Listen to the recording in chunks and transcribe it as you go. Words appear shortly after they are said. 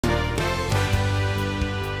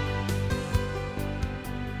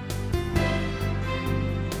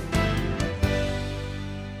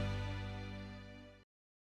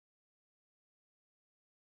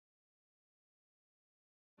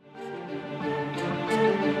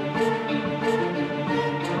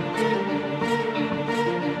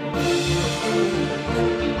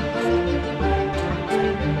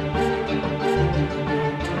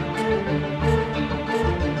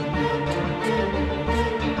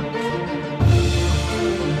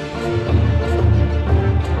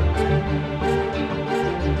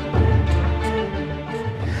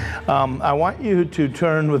I want you to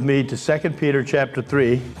turn with me to 2 Peter chapter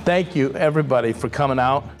 3. Thank you, everybody, for coming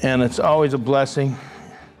out, and it's always a blessing.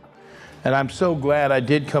 And I'm so glad I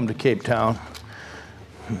did come to Cape Town.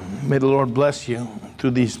 May the Lord bless you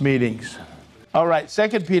through these meetings. All right,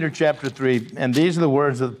 2 Peter chapter 3, and these are the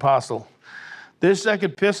words of the apostle. This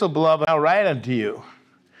second epistle, beloved, I write unto you,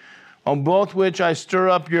 on both which I stir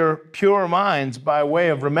up your pure minds by way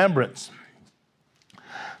of remembrance,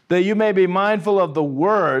 that you may be mindful of the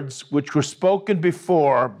words which were spoken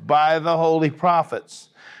before by the holy prophets,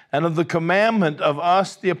 and of the commandment of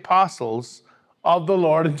us, the apostles of the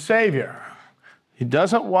Lord and Savior. He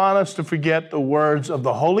doesn't want us to forget the words of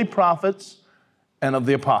the holy prophets and of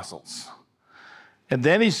the apostles. And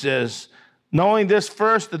then he says, knowing this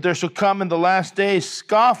first, that there shall come in the last days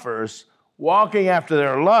scoffers, walking after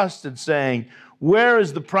their lust, and saying, where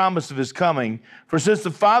is the promise of his coming? For since the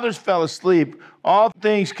fathers fell asleep, all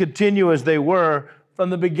things continue as they were from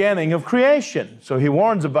the beginning of creation. So he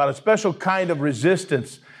warns about a special kind of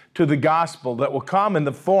resistance to the gospel that will come in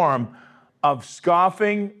the form of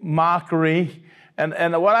scoffing, mockery, and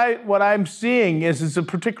what I'm seeing is it's a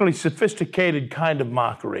particularly sophisticated kind of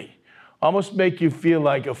mockery. Almost make you feel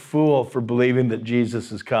like a fool for believing that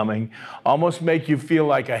Jesus is coming. Almost make you feel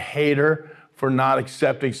like a hater for not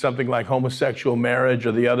accepting something like homosexual marriage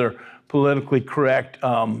or the other politically correct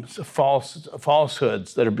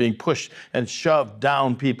falsehoods that are being pushed and shoved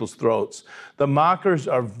down people's throats. The mockers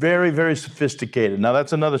are very, very sophisticated. Now,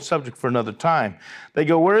 that's another subject for another time. They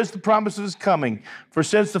go, where is the promise of his coming? For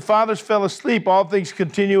since the fathers fell asleep, all things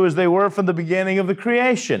continue as they were from the beginning of the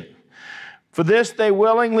creation. For this they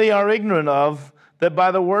willingly are ignorant of, that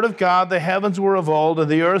by the word of God the heavens were of old,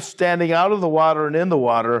 and the earth standing out of the water and in the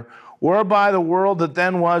water, whereby the world that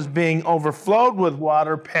then was, being overflowed with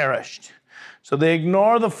water, perished. So they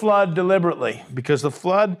ignore the flood deliberately, because the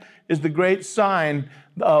flood is the great sign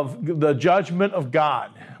of the judgment of God.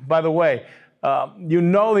 By the way, you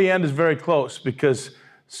know the end is very close, because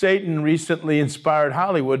Satan recently inspired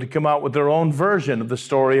Hollywood to come out with their own version of the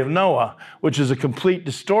story of Noah, which is a complete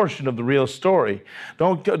distortion of the real story.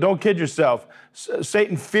 Don't kid yourself.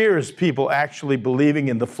 Satan fears people actually believing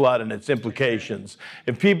in the flood and its implications.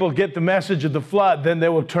 If people get the message of the flood, then they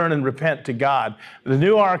will turn and repent to God. The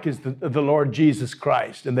new ark is the Lord Jesus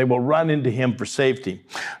Christ, and they will run into him for safety.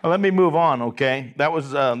 Now, let me move on, okay? That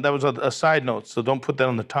was a side note, so don't put that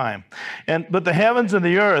on the time. But the heavens and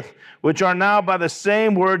the earth, which are now by the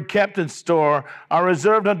same word kept in store, are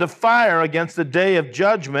reserved unto fire against the day of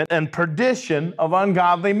judgment and perdition of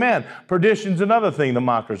ungodly men. Perdition's another thing the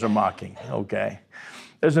mockers are mocking, okay?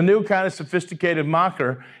 There's a new kind of sophisticated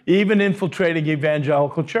mocker, even infiltrating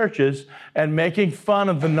evangelical churches and making fun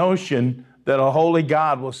of the notion that a holy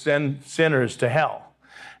God will send sinners to hell.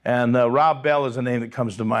 And Rob Bell is a name that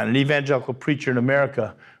comes to mind, an evangelical preacher in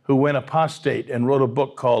America who went apostate and wrote a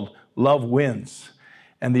book called Love Wins.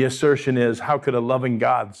 And the assertion is, how could a loving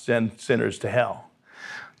God send sinners to hell?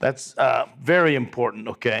 That's very important,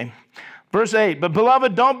 okay? Verse 8, but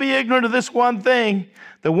beloved, don't be ignorant of this one thing,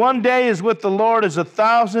 that one day is with the Lord as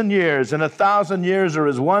 1,000 years, and 1,000 years are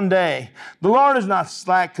as one day. The Lord is not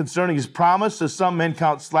slack concerning his promise, as some men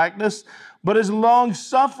count slackness, but is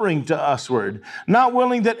long-suffering to usward, not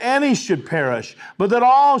willing that any should perish, but that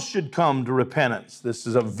all should come to repentance. This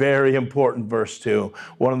is a very important verse too,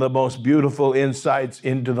 one of the most beautiful insights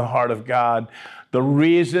into the heart of God. The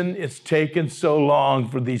reason it's taken so long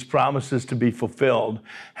for these promises to be fulfilled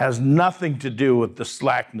has nothing to do with the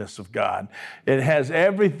slackness of God. It has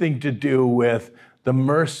everything to do with the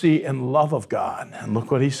mercy and love of God. And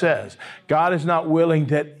look what he says. God is not willing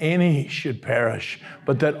that any should perish,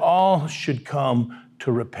 but that all should come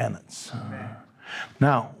to repentance. Amen.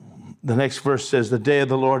 Now, the next verse says, the day of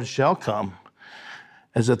the Lord shall come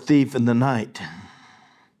as a thief in the night,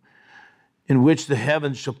 in which the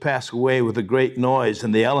heavens shall pass away with a great noise,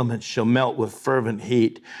 and the elements shall melt with fervent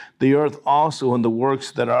heat. The earth also and the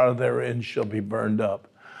works that are therein shall be burned up.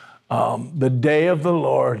 The day of the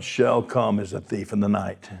Lord shall come as a thief in the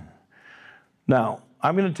night. Now,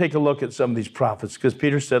 I'm going to take a look at some of these prophets, because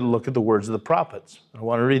Peter said, look at the words of the prophets. I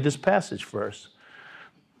want to read this passage first.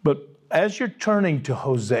 But as you're turning to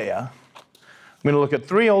Hosea, I'm going to look at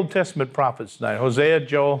 3 Old Testament prophets tonight, Hosea,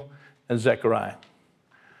 Joel, and Zechariah.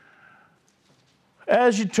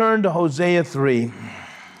 As you turn to Hosea 3,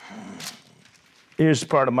 here's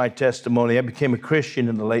part of my testimony. I became a Christian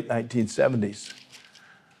in the late 1970s.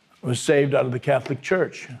 I was saved out of the Catholic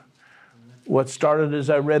Church. What started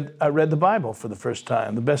is I read the Bible for the first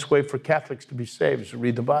time. The best way for Catholics to be saved is to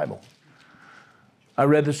read the Bible. I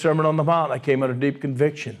read the Sermon on the Mount. I came under deep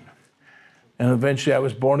conviction. And eventually I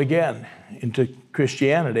was born again into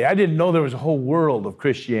Christianity. I didn't know there was a whole world of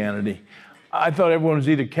Christianity. I thought everyone was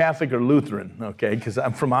either Catholic or Lutheran, okay, because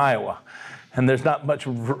I'm from Iowa, and there's not much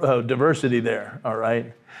diversity there, all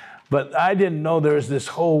right? But I didn't know there was this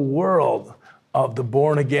whole world of the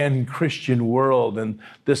born-again Christian world, and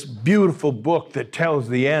this beautiful book that tells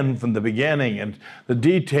the end from the beginning and the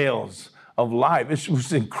details of life. It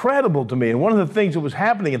was incredible to me. And one of the things that was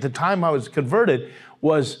happening at the time I was converted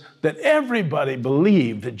was that everybody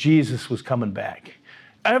believed that Jesus was coming back.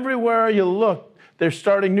 Everywhere you look, they're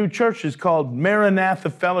starting new churches called Maranatha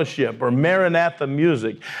Fellowship or Maranatha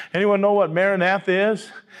Music. Anyone know what Maranatha is?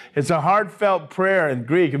 It's a heartfelt prayer in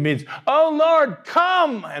Greek. It means, oh Lord,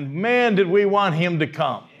 come. And man, did we want him to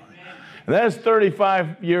come. And that is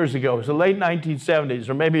 35 years ago. It was the late 1970s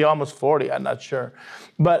or maybe almost 40, I'm not sure.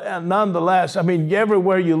 But nonetheless, I mean,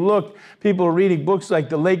 everywhere you look, people are reading books like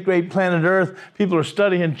The Late Great Planet Earth. People are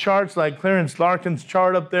studying charts like Clarence Larkin's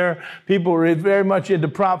chart up there. People are very much into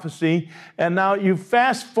prophecy. And now you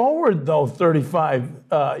fast forward, though, 35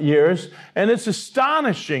 years, and it's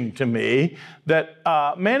astonishing to me that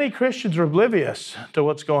many Christians are oblivious to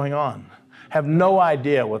what's going on, have no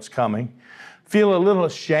idea what's coming, feel a little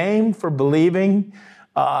ashamed for believing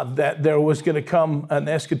that there was going to come an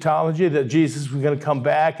eschatology, that Jesus was going to come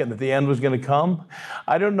back and that the end was going to come.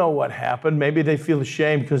 I don't know what happened. Maybe they feel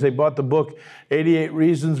ashamed because they bought the book 88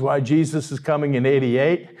 Reasons Why Jesus is Coming in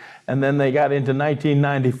 88, and then they got into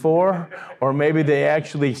 1994, or maybe they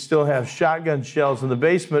actually still have shotgun shells in the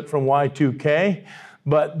basement from Y2K,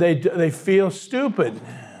 but they feel stupid.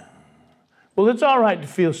 Well, it's all right to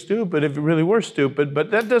feel stupid if you really were stupid,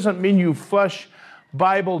 but that doesn't mean you flush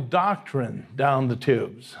Bible doctrine down the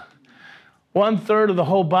tubes. 1/3 of the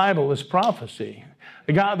whole Bible is prophecy.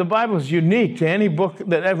 The Bible is unique to any book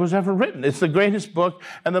that was ever written. It's the greatest book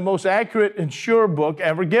and the most accurate and sure book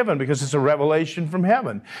ever given because it's a revelation from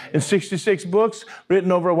heaven. In 66 books,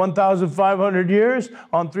 written over 1,500 years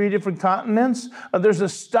on 3 different continents, there's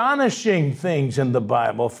astonishing things in the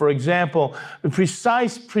Bible. For example,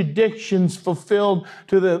 precise predictions fulfilled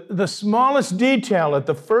to the smallest detail at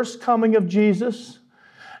the first coming of Jesus,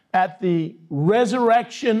 at the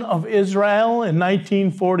resurrection of Israel in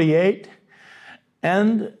 1948,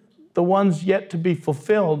 and the ones yet to be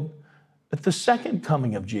fulfilled at the second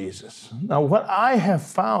coming of Jesus. Now, what I have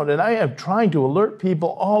found, and I am trying to alert people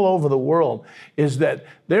all over the world, is that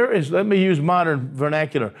there is, let me use modern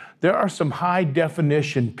vernacular, there are some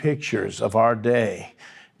high-definition pictures of our day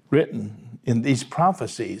written in these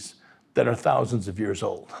prophecies that are thousands of years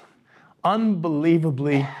old.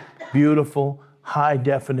 Unbelievably beautiful,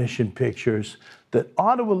 high-definition pictures that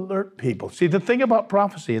ought to alert people. See, the thing about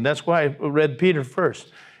prophecy, and that's why I read Peter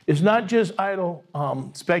first, is not just idle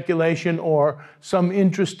speculation or some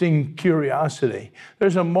interesting curiosity.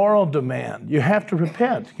 There's a moral demand. You have to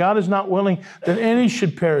repent. God is not willing that any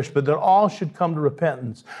should perish, but that all should come to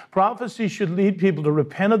repentance. Prophecy should lead people to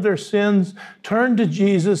repent of their sins, turn to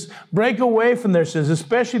Jesus, break away from their sins,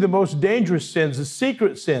 especially the most dangerous sins, the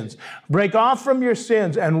secret sins. Break off from your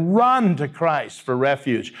sins and run to Christ for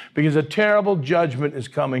refuge, because a terrible judgment is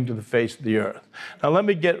coming to the face of the earth. Now let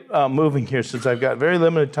me get moving here since I've got very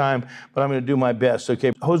limited time, but I'm going to do my best.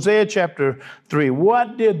 Okay, Hosea chapter 3.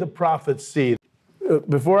 What did the prophet see?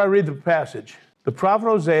 Before I read the passage, the prophet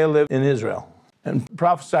Hosea lived in Israel and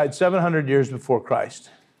prophesied 700 years before Christ.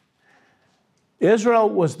 Israel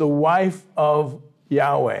was the wife of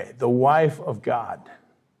Yahweh, the wife of God.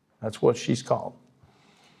 That's what she's called.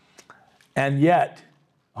 And yet,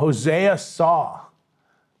 Hosea saw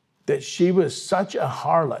that she was such a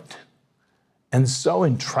harlot and so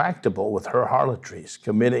intractable with her harlotries,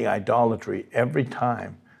 committing idolatry every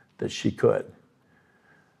time that she could,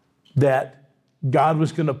 that God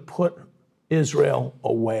was going to put Israel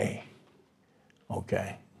away.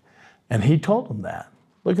 Okay? And he told them that.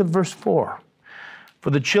 Look at verse 4. For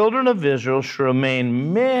the children of Israel shall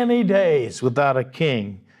remain many days without a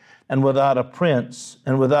king, and without a prince,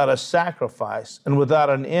 and without a sacrifice, and without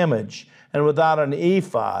an image, and without an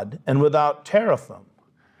ephod, and without teraphim.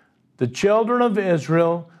 The children of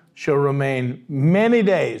Israel shall remain many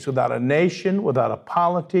days without a nation, without a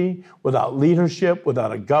polity, without leadership,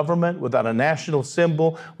 without a government, without a national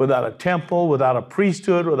symbol, without a temple, without a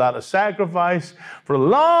priesthood, without a sacrifice, for a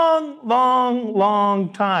long, long,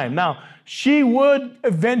 long time. Now, she would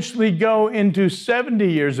eventually go into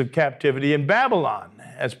 70 years of captivity in Babylon,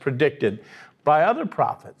 as predicted by other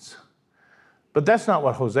prophets. But that's not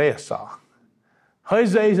what Hosea saw.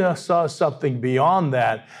 Hosea saw something beyond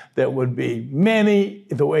that that would be many,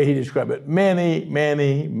 the way he described it, many,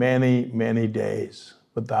 many, many, many days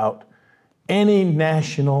without any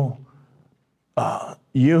national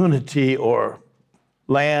unity or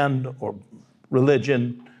land or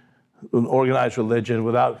religion, organized religion,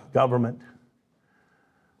 without government.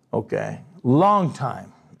 Okay, long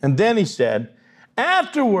time. And then he said,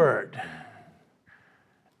 afterward.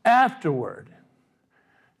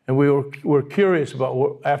 And we're curious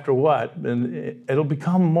about after what, and it'll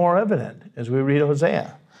become more evident as we read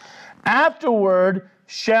Hosea. Afterward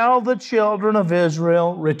shall the children of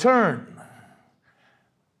Israel return.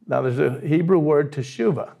 Now there's a Hebrew word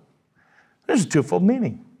teshuvah. There's a twofold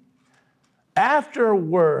meaning.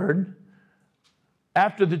 Afterward,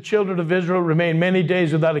 after the children of Israel remain many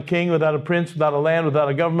days without a king, without a prince, without a land, without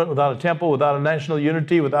a government, without a temple, without a national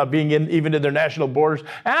unity, without being even in their national borders,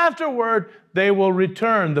 afterward they will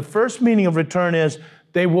return. The first meaning of return is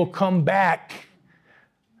they will come back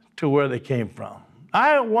to where they came from.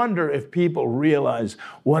 I wonder if people realize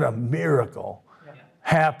what a miracle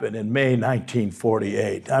happened in May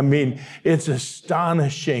 1948. I mean, it's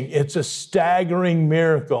astonishing. It's a staggering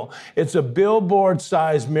miracle. It's a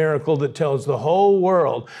billboard-sized miracle that tells the whole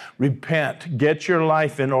world, repent, get your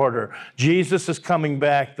life in order. Jesus is coming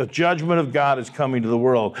back. The judgment of God is coming to the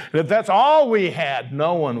world. And if that's all we had,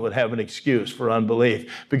 no one would have an excuse for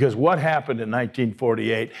unbelief, because what happened in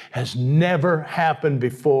 1948 has never happened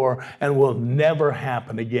before and will never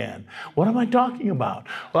happen again. What am I talking about?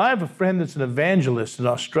 Well, I have a friend that's an evangelist in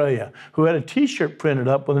Australia who had a t-shirt printed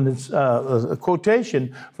up with a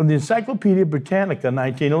quotation from the Encyclopedia Britannica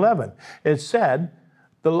 1911. It said,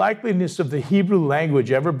 the likeliness of the Hebrew language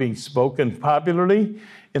ever being spoken popularly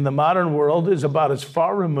in the modern world is about as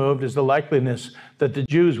far removed as the likeliness that the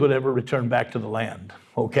Jews would ever return back to the land.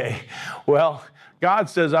 Okay, well, God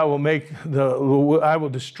says, I will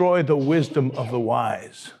destroy the wisdom of the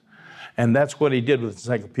wise. And that's what he did with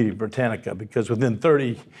Encyclopedia Britannica, because within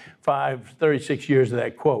 36 years of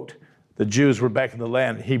that quote, the Jews were back in the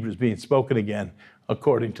land, and Hebrew was being spoken again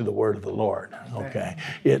according to the word of the Lord. Okay,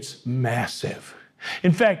 it's massive.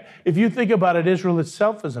 In fact, if you think about it, Israel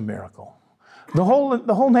itself is a miracle. The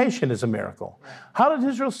whole nation is a miracle. How did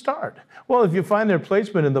Israel start? Well, if you find their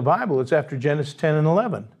placement in the Bible, it's after Genesis 10 and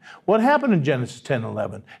 11. What happened in Genesis 10 and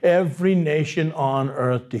 11? Every nation on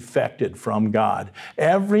earth defected from God.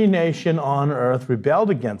 Every nation on earth rebelled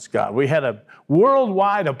against God. We had a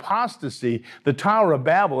worldwide apostasy, the Tower of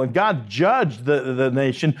Babel, and God judged the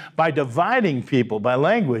nation by dividing people by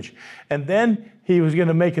language. And then he was going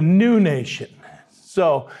to make a new nation.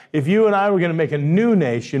 So if you and I were going to make a new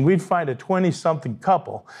nation, we'd find a 20-something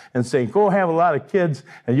couple and say, go have a lot of kids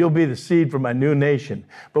and you'll be the seed for my new nation.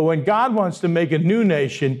 But when God wants to make a new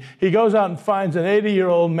nation, he goes out and finds an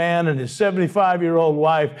 80-year-old man and his 75-year-old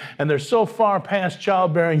wife, and they're so far past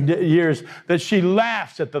childbearing years that she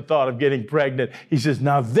laughs at the thought of getting pregnant. He says,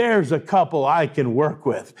 now there's a couple I can work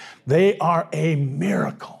with. They are a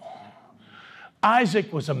miracle.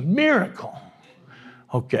 Isaac was a miracle.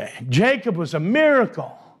 Okay, Jacob was a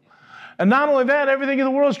miracle. And not only that, everything in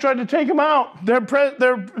the world has tried to take them out. Their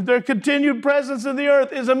continued presence in the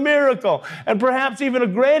earth is a miracle. And perhaps even a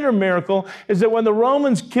greater miracle is that when the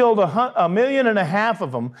Romans killed 1.5 million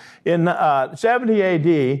of them in 70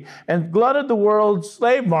 AD and glutted the world's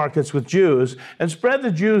slave markets with Jews and spread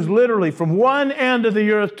the Jews literally from one end of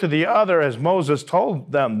the earth to the other, as Moses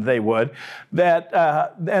told them they would,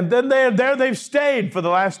 and then they've stayed for the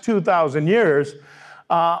last 2,000 years.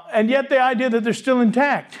 And yet the idea that they're still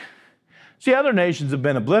intact. See, other nations have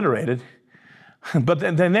been obliterated, but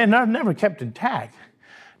they're never kept intact.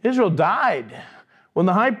 Israel died. When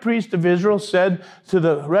the high priest of Israel said to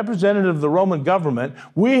the representative of the Roman government,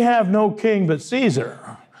 we have no king but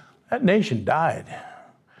Caesar, that nation died.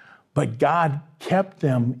 But God kept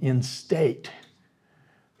them in state.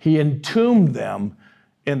 He entombed them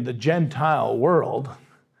in the Gentile world,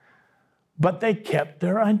 but they kept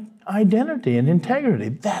their identity and integrity.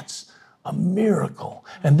 That's a miracle.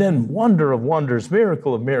 And then wonder of wonders,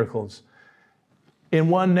 miracle of miracles. In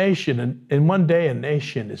one nation, in one day, a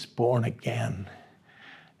nation is born again.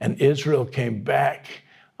 And Israel came back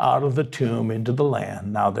out of the tomb into the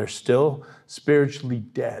land. Now they're still spiritually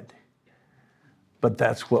dead. But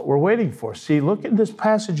that's what we're waiting for. See, look at this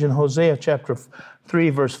passage in Hosea chapter 3,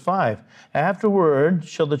 verse 5. Afterward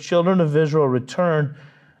shall the children of Israel return.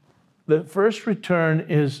 The first return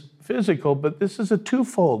is physical, but this is a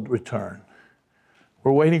twofold return.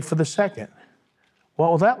 We're waiting for the second.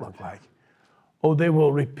 What will that look like? Oh, they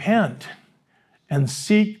will repent and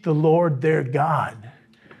seek the Lord their God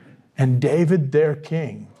and David their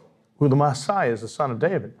king, who the Messiah is the son of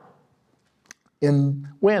David.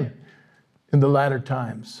 When? In the latter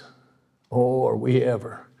times. Oh, are we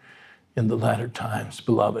ever in the latter times,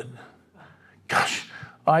 beloved? Gosh,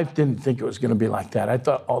 I didn't think it was going to be like that. I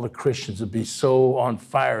thought all the Christians would be so on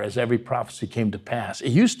fire as every prophecy came to pass. It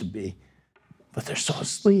used to be, but they're so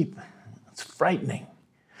asleep. It's frightening.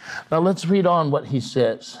 Now let's read on what he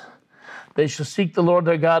says. They shall seek the Lord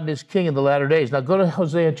their God and his king in the latter days. Now go to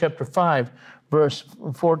Hosea chapter 5, verse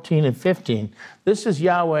 14 and 15. This is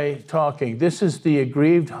Yahweh talking. This is the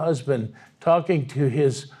aggrieved husband talking to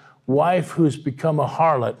his wife who's become a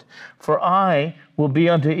harlot. For I will be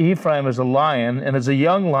unto Ephraim as a lion, and as a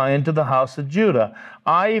young lion to the house of Judah.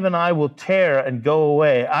 Even I will tear and go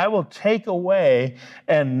away. I will take away,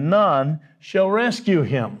 and none shall rescue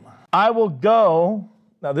him. I will go.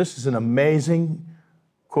 Now this is an amazing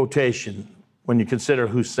quotation when you consider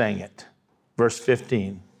who sang it. Verse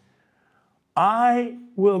 15. I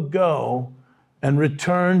will go and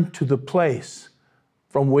return to the place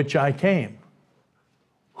from which I came.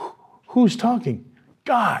 Who's talking?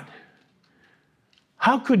 God.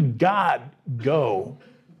 How could God go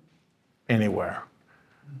anywhere?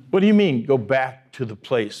 What do you mean, go back to the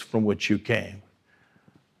place from which you came?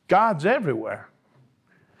 God's everywhere.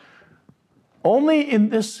 Only in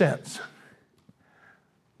this sense.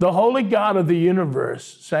 The holy God of the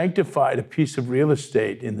universe sanctified a piece of real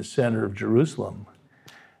estate in the center of Jerusalem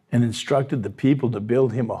and instructed the people to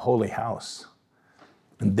build him a holy house.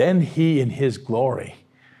 And then he, in his glory,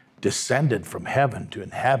 descended from heaven to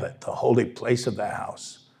inhabit the holy place of that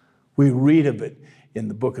house. We read of it in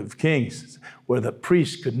the book of Kings, where the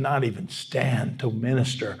priests could not even stand to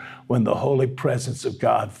minister when the holy presence of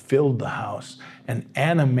God filled the house and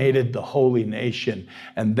animated the holy nation.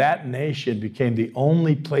 And that nation became the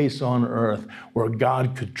only place on earth where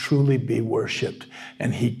God could truly be worshiped.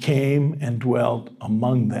 And he came and dwelt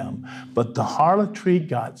among them. But the harlotry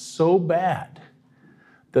got so bad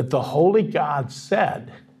that the holy God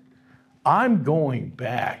said, I'm going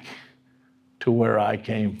back to where I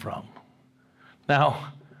came from.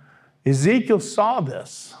 Now, Ezekiel saw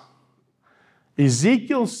this.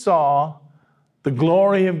 Ezekiel saw the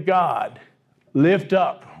glory of God lift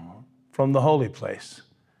up from the holy place.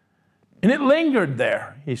 And it lingered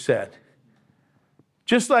there, he said.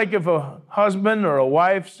 Just like if a husband or a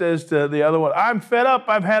wife says to the other one, I'm fed up,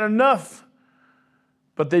 I've had enough.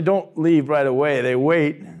 But they don't leave right away, they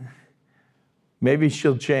wait. Maybe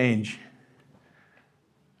she'll change.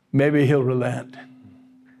 Maybe he'll relent.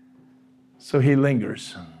 So he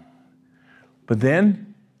lingers. But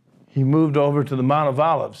then he moved over to the Mount of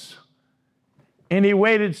Olives and he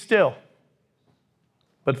waited still.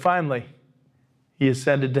 But finally, he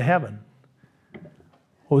ascended to heaven.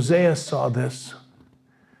 Hosea saw this.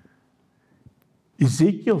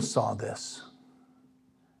 Ezekiel saw this.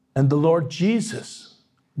 And the Lord Jesus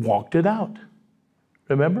walked it out.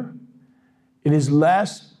 Remember? In his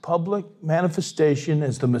last public manifestation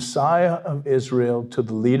as the Messiah of Israel to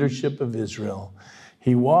the leadership of Israel,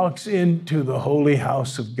 he walks into the holy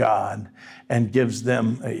house of God and gives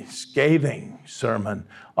them a scathing sermon,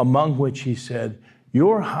 among which he said,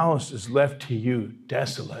 your house is left to you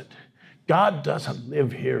desolate. God doesn't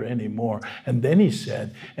live here anymore. And then he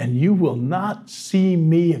said, and you will not see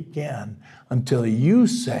me again until you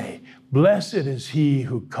say, blessed is he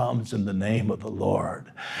who comes in the name of the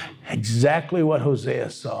Lord. Exactly what Hosea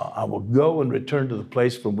saw. I will go and return to the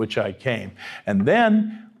place from which I came. And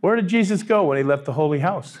then, where did Jesus go when he left the holy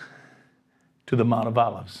house? To the Mount of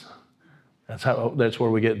Olives. That's where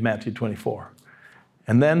we get Matthew 24.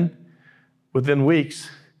 And then, within weeks,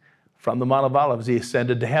 from the Mount of Olives, he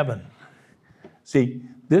ascended to heaven. See,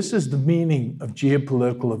 this is the meaning of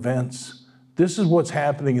geopolitical events. This is what's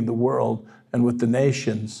happening in the world and with the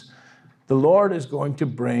nations. The Lord is going to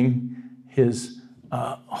bring his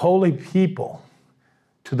holy people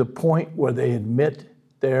to the point where they admit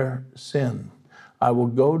their sin. I will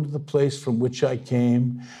go to the place from which I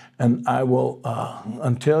came, and I will,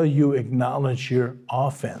 until you acknowledge your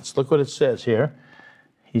offense. Look what it says here.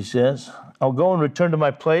 He says, I'll go and return to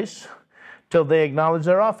my place till they acknowledge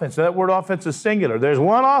their offense. That word offense is singular. There's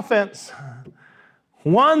one offense,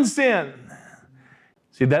 one sin.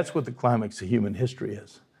 See, that's what the climax of human history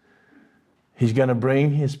is. He's going to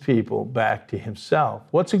bring his people back to himself.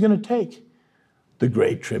 What's it going to take? The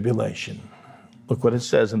great tribulation. Look what it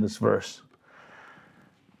says in this verse.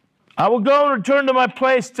 I will go and return to my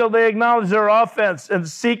place till they acknowledge their offense and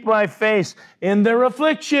seek my face in their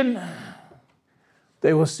affliction.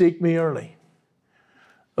 They will seek me early.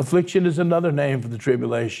 Affliction is another name for the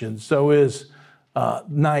tribulation. So is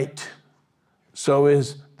night. So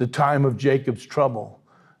is the time of Jacob's trouble.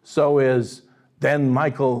 So is Then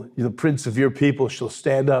Michael, the prince of your people, shall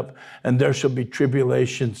stand up, and there shall be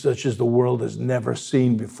tribulation such as the world has never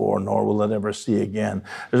seen before, nor will it ever see again.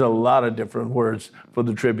 There's a lot of different words for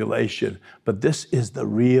the tribulation, but this is the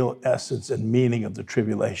real essence and meaning of the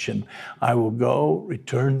tribulation. I will go,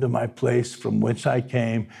 return to my place from which I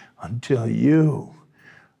came, until you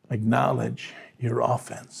acknowledge your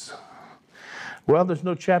offense. Well, there's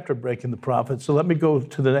no chapter break in the prophet, so let me go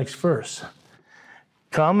to the next verse.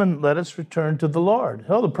 Come and let us return to the Lord.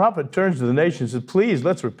 Oh, the prophet turns to the nation and says, please,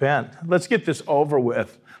 let's repent. Let's get this over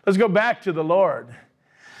with. Let's go back to the Lord.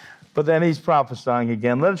 But then he's prophesying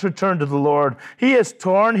again. Let us return to the Lord. He is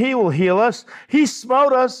torn. He will heal us. He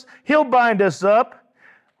smote us. He'll bind us up.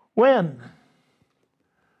 When?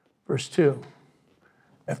 Verse 2.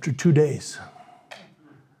 After 2 days.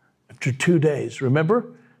 After 2 days. Remember,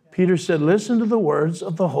 Peter said, listen to the words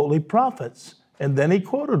of the holy prophets. And then he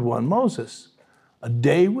quoted one, Moses. A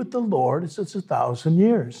day with the Lord is as 1,000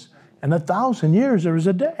 years. And 1,000 years there is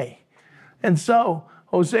a day. And so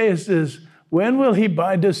Hosea says, when will he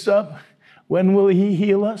bind us up? When will he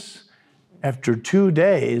heal us? After 2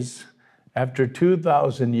 days, after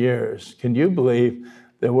 2,000 years. Can you believe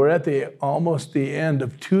that we're at almost the end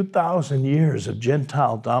of 2,000 years of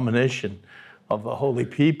Gentile domination of the holy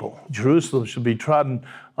people? Jerusalem should be trodden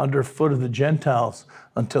underfoot of the Gentiles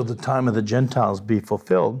until the time of the Gentiles be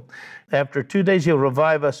fulfilled. After 2 days, he'll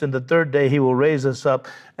revive us, and the third day he will raise us up,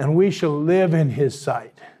 and we shall live in his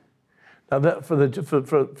sight. Now, that for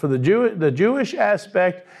the Jewish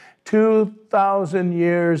aspect, 2,000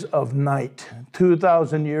 years of night,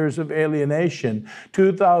 2,000 years of alienation,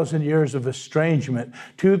 2,000 years of estrangement,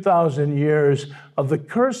 2,000 years of the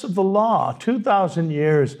curse of the law, 2,000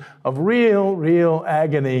 years of real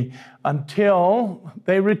agony until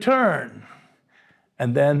they return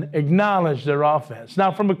and then acknowledge their offense.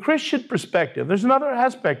 Now, from a Christian perspective, there's another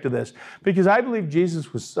aspect to this, because I believe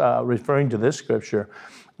Jesus was referring to this scripture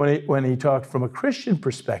when he talked from a Christian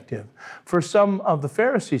perspective. For some of the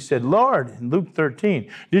Pharisees said, Lord, in Luke 13,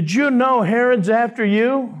 did you know Herod's after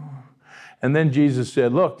you? And then Jesus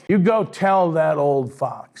said, look, you go tell that old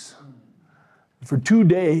fox, for 2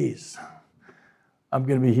 days, I'm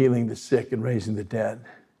going to be healing the sick and raising the dead.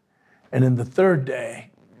 And in the third day,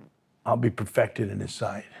 I'll be perfected in his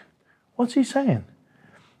sight. What's he saying?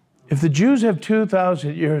 If the Jews have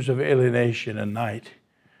 2,000 years of alienation and night,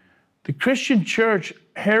 the Christian church,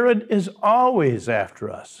 Herod is always after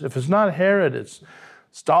us. If it's not Herod, it's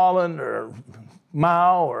Stalin or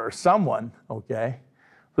Mao or someone, okay?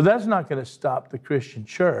 But that's not going to stop the Christian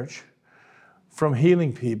church from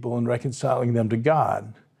healing people and reconciling them to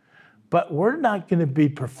God. But we're not going to be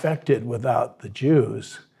perfected without the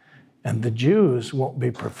Jews, and the Jews won't be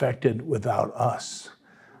perfected without us,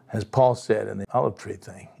 as Paul said in the olive tree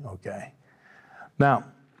thing, okay? Now,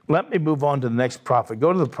 let me move on to the next prophet.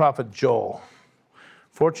 Go to the prophet Joel.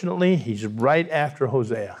 Fortunately, he's right after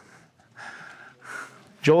Hosea.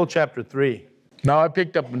 Joel chapter 3. Now, I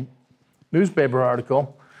picked up a newspaper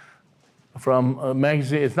article from a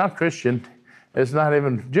magazine. It's not Christian. It's not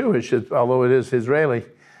even Jewish, although it is Israeli.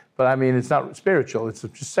 But I mean, it's not spiritual. It's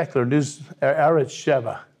just secular news, Aretz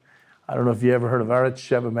Sheva. I don't know if you ever heard of Aretz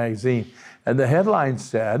Sheva magazine. And the headline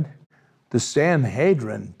said, the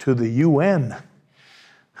Sanhedrin to the UN.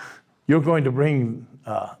 You're going to bring,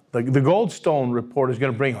 the Goldstone report is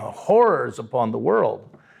going to bring horrors upon the world.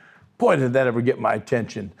 Boy, did that ever get my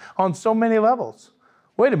attention on so many levels.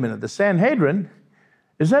 Wait a minute, the Sanhedrin,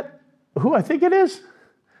 is that who I think it is?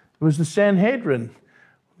 It was the Sanhedrin,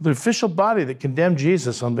 the official body that condemned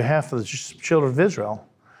Jesus on behalf of the children of Israel.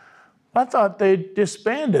 I thought they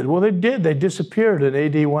disbanded. Well, they did. They disappeared at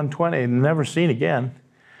AD 120 and never seen again.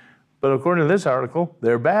 But according to this article,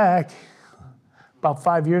 they're back. About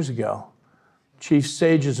 5 years ago, chief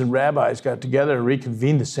sages and rabbis got together and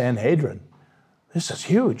reconvened the Sanhedrin. This is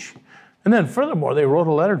huge. And then furthermore, they wrote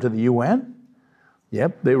a letter to the UN.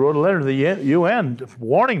 Yep, they wrote a letter to the UN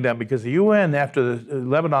warning them, because the UN, after the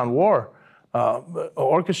Lebanon war,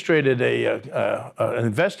 orchestrated an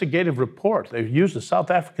investigative report. They used a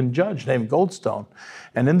South African judge named Goldstone.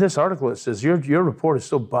 And in this article, it says, your report is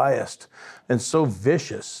so biased and so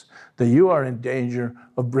vicious that you are in danger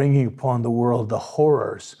of bringing upon the world the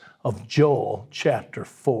horrors of Joel chapter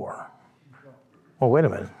 4. Well, wait a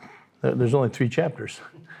minute. There's only 3 chapters.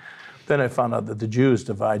 Then I found out that the Jews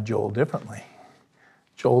divide Joel differently.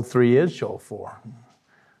 Joel 3 is Joel 4.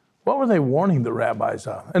 What were they warning the rabbis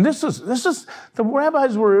of? And this is the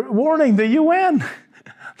rabbis were warning the UN,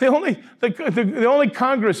 the only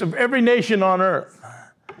Congress of every nation on earth.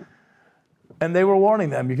 And they were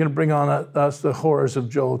warning them, you're going to bring on us the horrors of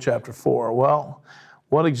Joel chapter 4. Well,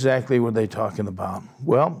 What exactly were they talking about?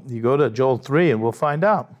 Well, you go to Joel 3 and we'll find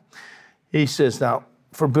out. He says, now,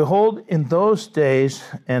 for behold, in those days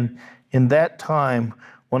and in that time,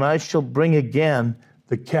 when I shall bring again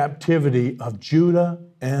the captivity of Judah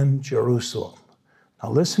and Jerusalem.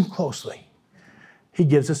 Now listen closely. He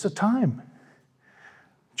gives us a time.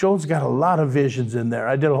 Joel's got a lot of visions in there.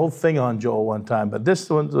 I did a whole thing on Joel one time, but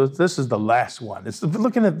this is the last one.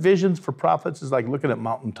 Looking at visions for prophets is like looking at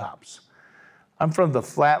mountaintops. I'm from the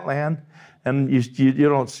flatland, and you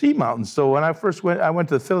don't see mountains. So when I first went, I went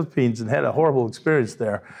to the Philippines and had a horrible experience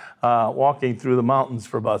there, walking through the mountains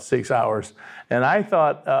for about 6 hours. And I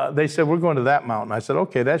thought, they said, we're going to that mountain. I said,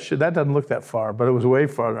 okay, that doesn't look that far, but it was way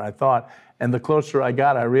farther than I thought. And the closer I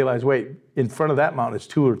got, I realized, wait, in front of that mountain is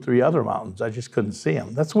 2 or 3 other mountains. I just couldn't see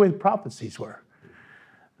them. That's the way the prophecies were.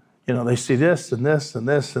 You know, they see this and this and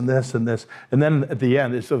this and this and this. And then at the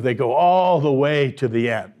end, so they go all the way to the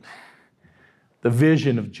end. The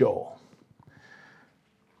vision of Joel.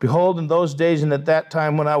 Behold, in those days and at that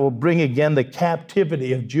time when I will bring again the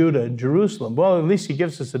captivity of Judah and Jerusalem. Well, at least he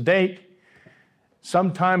gives us a date.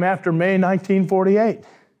 Sometime after May 1948.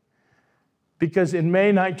 Because in May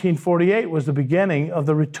 1948 was the beginning of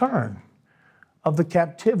the return of the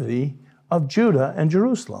captivity of Judah and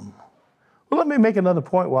Jerusalem. Well, let me make another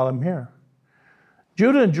point while I'm here.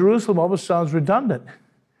 Judah and Jerusalem almost sounds redundant.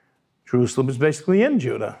 Jerusalem is basically in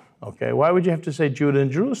Judah. Okay, why would you have to say Judah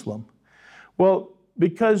and Jerusalem? Well,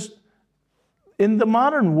 because in the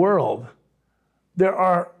modern world, there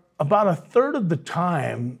are about a third of the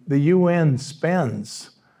time the UN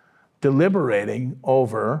spends deliberating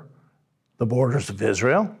over the borders of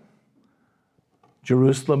Israel,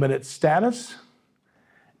 Jerusalem and its status,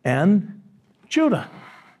 and Judah.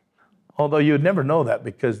 Although you would never know that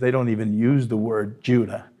because they don't even use the word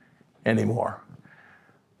Judah anymore.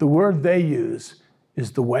 The word they use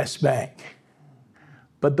is the West Bank.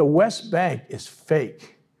 But the West Bank is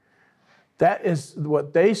fake. That is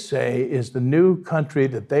what they say is the new country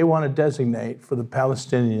that they want to designate for the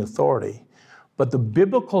Palestinian Authority. But the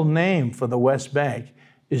biblical name for the West Bank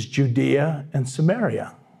is Judea and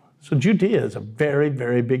Samaria. So Judea is a very,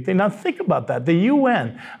 very big thing. Now think about that. The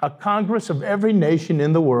UN, a congress of every nation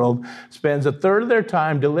in the world, spends a third of their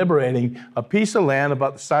time deliberating a piece of land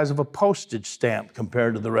about the size of a postage stamp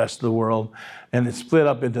compared to the rest of the world. And it's split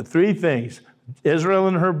up into 3 things: Israel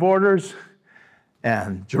and her borders,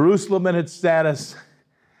 and Jerusalem and its status,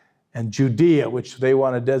 and Judea, which they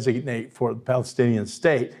want to designate for the Palestinian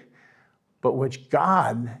state, but which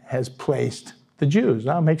God has placed the Jews.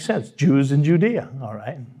 Now it makes sense. Jews in Judea, all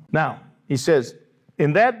right? Now, he says,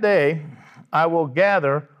 in that day, I will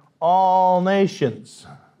gather all nations.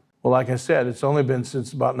 Well, like I said, it's only been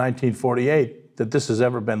since about 1948 that this has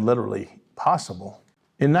ever been literally possible.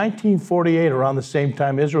 In 1948, around the same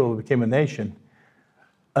time Israel became a nation,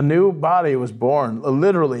 a new body was born,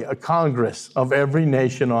 literally a congress of every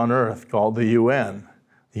nation on earth called the UN.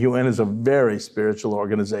 The UN is a very spiritual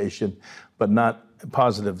organization, but not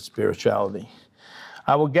positive spirituality.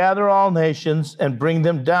 I will gather all nations and bring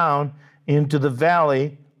them down into the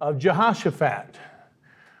valley of Jehoshaphat.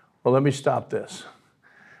 Well, let me stop this.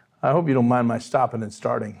 I hope you don't mind my stopping and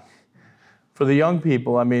starting. For the young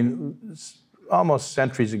people, I mean, almost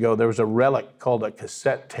centuries ago, there was a relic called a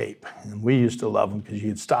cassette tape. And we used to love them because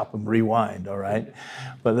you'd stop and rewind, all right?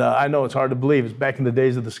 But I know it's hard to believe. It's back in the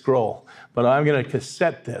days of the scroll. But I'm going to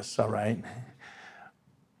cassette this, all right?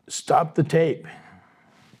 Stop the tape.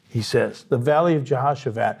 He says, the valley of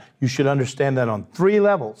Jehoshaphat, you should understand that on 3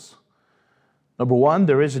 levels. Number 1,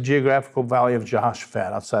 there is a geographical valley of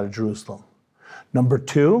Jehoshaphat outside of Jerusalem. Number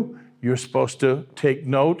 2, you're supposed to take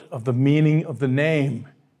note of the meaning of the name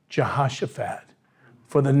Jehoshaphat.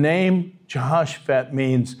 For the name Jehoshaphat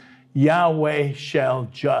means Yahweh shall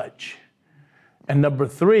judge. And number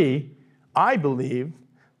 3, I believe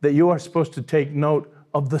that you are supposed to take note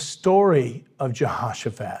of the story of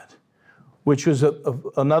Jehoshaphat, which was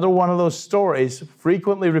another one of those stories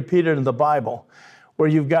frequently repeated in the Bible, where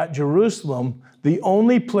you've got Jerusalem, the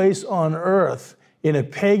only place on earth, in a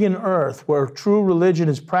pagan earth, where true religion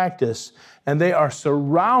is practiced, and they are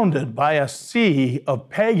surrounded by a sea of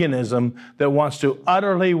paganism that wants to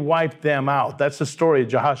utterly wipe them out. That's the story of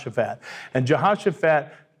Jehoshaphat. And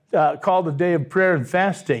Jehoshaphat called a day of prayer and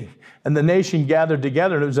fasting, and the nation gathered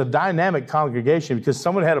together. And it was a dynamic congregation because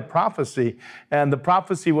someone had a prophecy, and the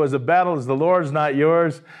prophecy was, the battle is the Lord's, not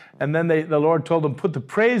yours. And then the Lord told them, put the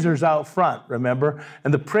praisers out front, remember?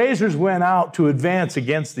 And the praisers went out to advance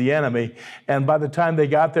against the enemy. And by the time they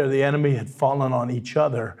got there, the enemy had fallen on each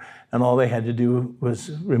other, and all they had to do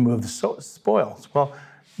was remove the spoils. Well,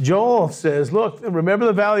 Joel says, look, remember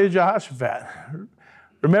the valley of Jehoshaphat.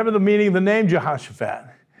 Remember the meaning of the name Jehoshaphat.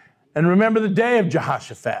 And remember the day of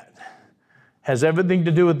Jehoshaphat. Has everything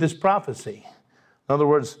to do with this prophecy. In other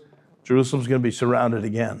words, Jerusalem's going to be surrounded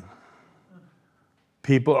again.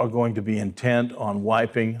 People are going to be intent on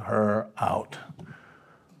wiping her out.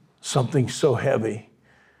 Something so heavy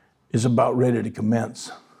is about ready to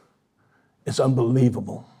commence. It's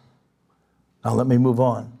unbelievable. Now let me move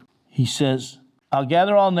on. He says, I'll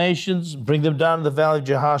gather all nations, bring them down to the valley of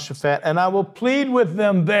Jehoshaphat, and I will plead with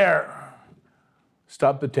them there.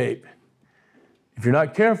 Stop the tape. If you're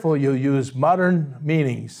not careful, you'll use modern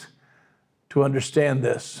meanings to understand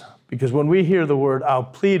this. Because when we hear the word, I'll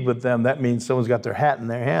plead with them, that means someone's got their hat in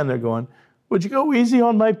their hand. They're going, would you go easy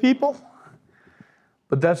on my people?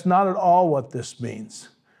 But that's not at all what this means.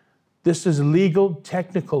 This is legal,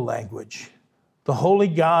 technical language. The holy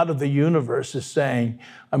God of the universe is saying,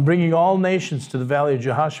 I'm bringing all nations to the valley of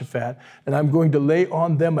Jehoshaphat, and I'm going to lay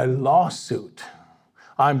on them a lawsuit.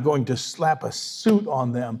 I'm going to slap a suit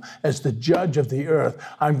on them as the judge of the earth.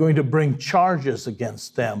 I'm going to bring charges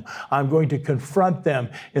against them. I'm going to confront them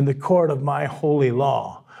in the court of my holy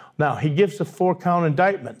law. Now, he gives a 4-count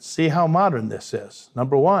indictment. See how modern this is.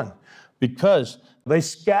 Number 1, because they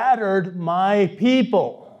scattered my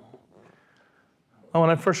people. When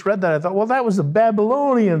I first read that, I thought, well, that was the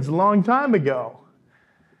Babylonians a long time ago.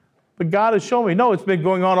 But God has shown me, no, it's been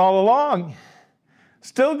going on all along.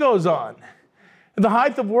 Still goes on. In the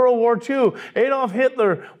height of World War II, Adolf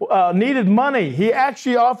Hitler needed money. He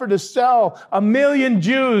actually offered to sell 1 million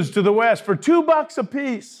Jews to the West for $2 a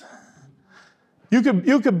piece. You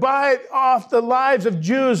could buy off the lives of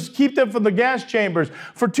Jews, keep them from the gas chambers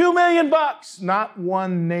for $2 million. Not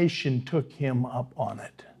one nation took him up on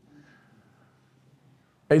it.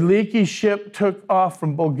 A leaky ship took off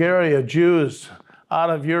from Bulgaria Jews out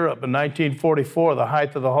of Europe in 1944, the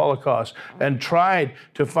height of the Holocaust, and tried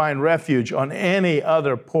to find refuge on any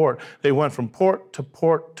other port. They went from port to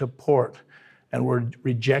port to port and were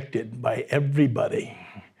rejected by everybody.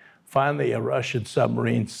 Finally, a Russian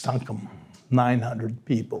submarine sunk them, 900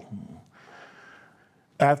 people.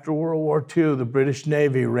 After World War II, the British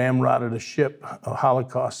Navy ramrodded a ship of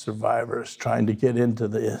Holocaust survivors trying to get into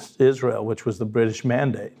Israel, which was the British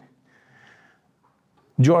mandate.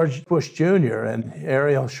 George Bush Jr. and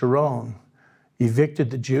Ariel Sharon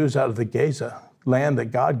evicted the Jews out of the Gaza, land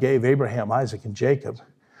that God gave Abraham, Isaac, and Jacob.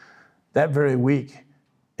 That very week,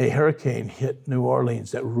 a hurricane hit New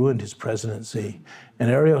Orleans that ruined his presidency,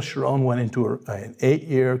 and Ariel Sharon went into an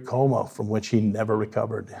 8-year coma from which he never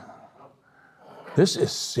recovered. This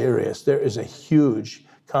is serious. There is a huge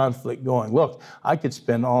conflict going. Look, I could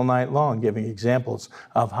spend all night long giving examples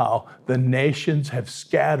of how the nations have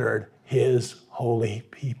scattered his holy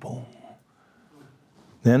people.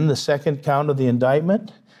 Then the second count of the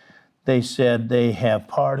indictment, they said they have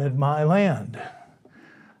parted my land.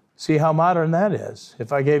 See how modern that is.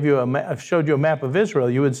 If I gave you showed you a map of Israel,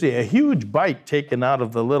 you would see a huge bite taken out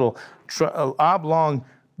of the little oblong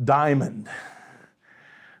diamond.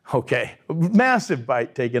 Okay, massive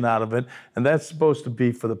bite taken out of it, and that's supposed to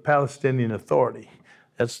be for the Palestinian Authority.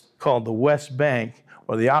 That's called the West Bank,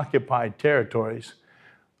 or the occupied territories.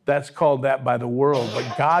 That's called that by the world,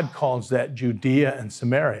 but God calls that Judea and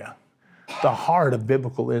Samaria, the heart of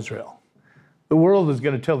biblical Israel. The world is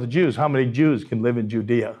going to tell the Jews how many Jews can live in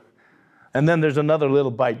Judea. And then there's another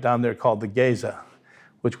little bite down there called the Gaza,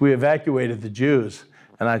 which we evacuated the Jews.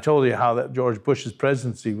 And I told you how that George Bush's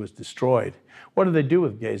presidency was destroyed. What did they do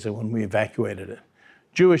with Gaza when we evacuated it?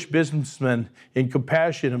 Jewish businessmen, in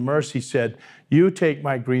compassion and mercy, said, you take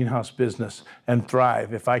my greenhouse business and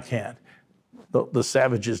thrive if I can't. The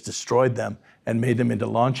savages destroyed them and made them into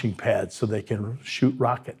launching pads so they can shoot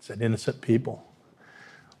rockets at innocent people.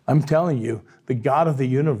 I'm telling you, the God of the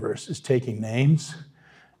universe is taking names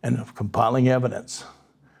and compiling evidence.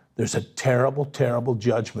 There's a terrible, terrible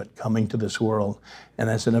judgment coming to this world. And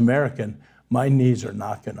as an American, my knees are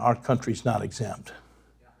knocking. Our country's not exempt.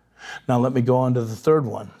 Now let me go on to the third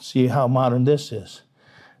one. See how modern this is.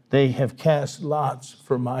 They have cast lots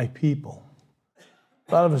for my people.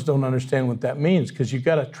 A lot of us don't understand what that means because you've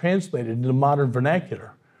got to translate it into the modern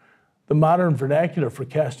vernacular. The modern vernacular for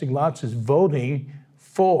casting lots is voting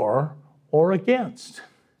for or against.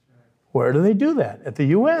 Where do they do that? At the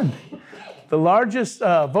UN. The largest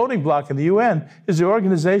voting bloc in the UN is the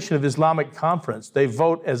Organization of Islamic Conference. They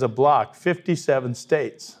vote as a bloc, 57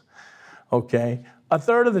 states. Okay? A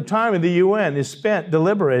third of the time in the UN is spent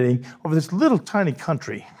deliberating over this little tiny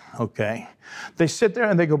country. okay? They sit there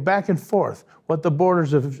and they go back and forth what the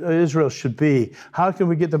borders of Israel should be. How can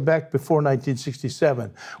we get them back before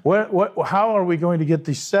 1967? How are we going to get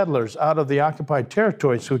these settlers out of the occupied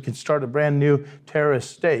territory so we can start a brand new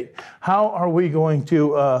terrorist state? How are we going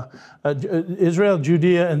to, Israel,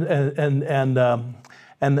 Judea, and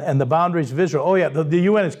the boundaries of Israel? Oh yeah, the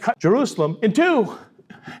UN has cut Jerusalem in two.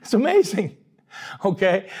 It's amazing.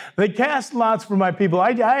 Okay, they cast lots for my people.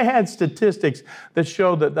 I had statistics that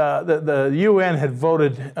showed that the UN had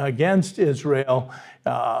voted against Israel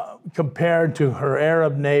compared to her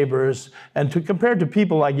Arab neighbors and compared to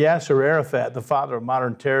people like Yasser Arafat, the father of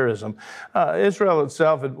modern terrorism. Israel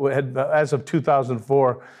itself had, as of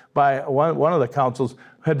 2004, by one of the councils,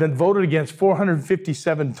 had been voted against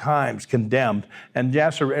 457 times, condemned, and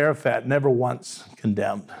Yasser Arafat never once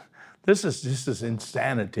condemned. This is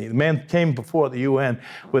insanity. The man came before the UN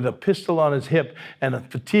with a pistol on his hip and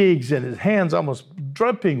fatigues and his hands almost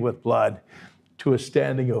dripping with blood to a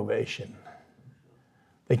standing ovation.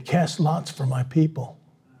 They cast lots for my people.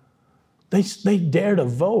 They dare to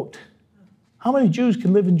vote. How many Jews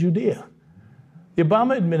can live in Judea? The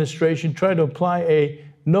Obama administration tried to apply a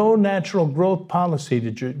no natural growth policy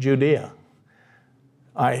to Judea.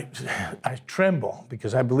 I tremble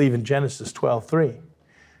because I believe in Genesis 12:3.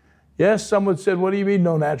 Yes, someone said, what do you mean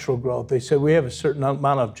no natural growth? They said, we have a certain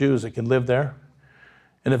amount of Jews that can live there.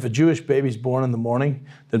 And if a Jewish baby's born in the morning,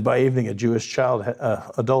 then by evening a Jewish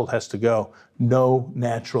adult has to go. No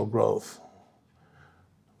natural growth.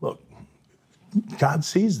 Look, God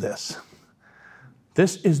sees this.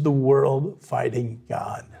 This is the world fighting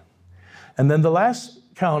God. And then the last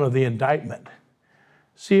count of the indictment.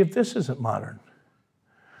 See if this isn't modern.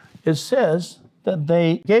 It says that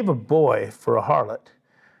they gave a boy for a harlot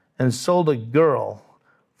and sold a girl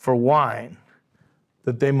for wine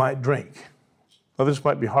that they might drink. Well, this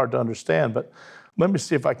might be hard to understand, but let me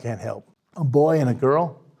see if I can't help. A boy and a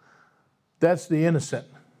girl, that's the innocent,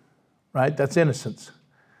 right? That's innocence,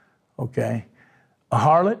 okay? A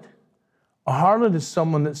harlot is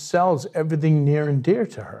someone that sells everything near and dear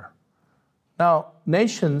to her. Now,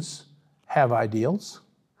 nations have ideals.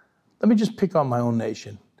 Let me just pick on my own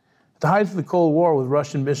nation. At the height of the Cold War, with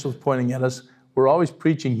Russian missiles pointing at us, we're always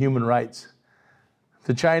preaching human rights.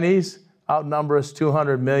 The Chinese outnumber us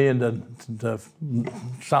 200 million to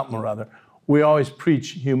something or other. We always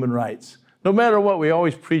preach human rights. No matter what, we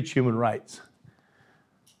always preach human rights.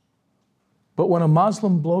 But when a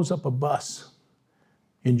Muslim blows up a bus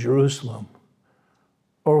in Jerusalem,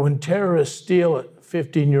 or when terrorists steal a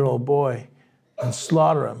 15-year-old boy and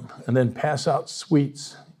slaughter him and then pass out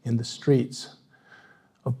sweets in the streets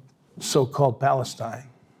of so-called Palestine,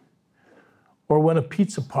 or when a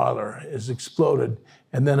pizza parlor is exploded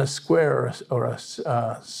and then a square or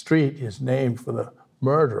a street is named for the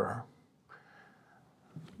murderer,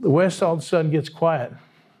 the West all of a sudden gets quiet.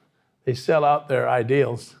 They sell out their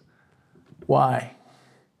ideals. Why?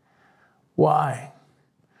 Why?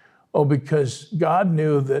 Oh, because God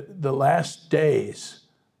knew that the last days,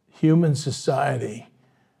 human society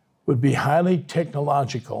would be highly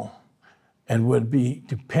technological and would be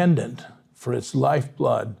dependent for its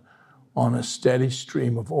lifeblood on a steady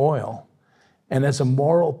stream of oil. And as a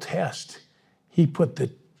moral test, he put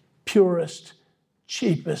the purest,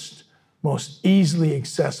 cheapest, most easily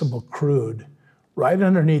accessible crude right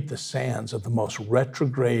underneath the sands of the most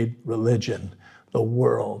retrograde religion the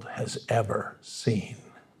world has ever seen.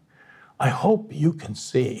 I hope you can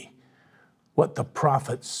see what the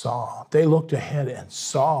prophets saw. They looked ahead and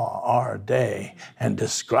saw our day and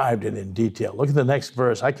described it in detail. Look at the next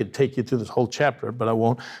verse. I could take you through this whole chapter, but I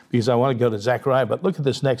won't because I want to go to Zechariah. But look at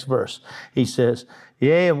this next verse. He says,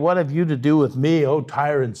 yea, and what have you to do with me, O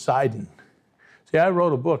Tyre and Sidon? See, I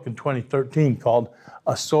wrote a book in 2013 called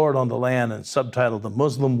A Sword on the Land and subtitled The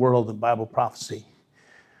Muslim World in Bible Prophecy.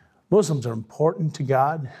 Muslims are important to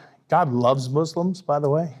God. God loves Muslims, by the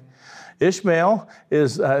way. Ishmael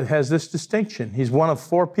has this distinction. He's one of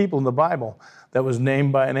 4 people in the Bible that was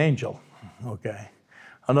named by an angel, okay?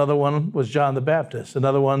 Another one was John the Baptist.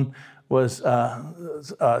 Another one was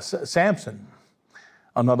Samson.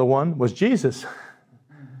 Another one was Jesus.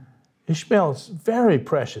 Ishmael is very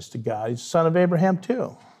precious to God. He's the son of Abraham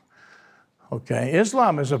too, okay?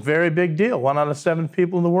 Islam is a very big deal. 1 out of 7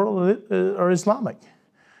 people in the world are Islamic.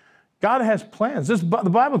 God has plans. The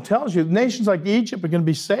Bible tells you nations like Egypt are going to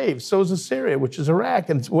be saved. So is Assyria, which is Iraq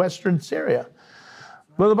and Western Syria.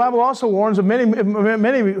 But the Bible also warns that many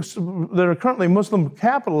that are currently Muslim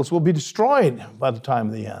capitals will be destroyed by the time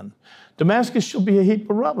of the end. Damascus shall be a heap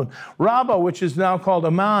of rubble. Rabbah, which is now called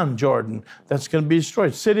Amman, Jordan, that's going to be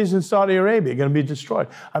destroyed. Cities in Saudi Arabia are going to be destroyed.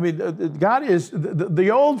 I mean, God is,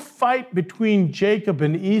 the old fight between Jacob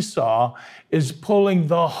and Esau is pulling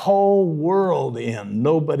the whole world in.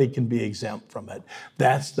 Nobody can be exempt from it.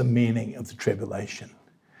 That's the meaning of the tribulation.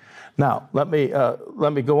 Now, let me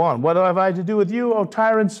go on. What have I to do with you, O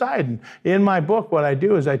Tyre and Sidon? In my book, what I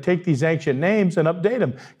do is I take these ancient names and update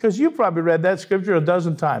them, because you probably read that scripture a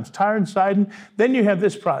dozen times. Tyre and Sidon. Then you have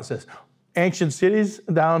this process. Ancient cities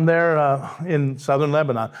down there in southern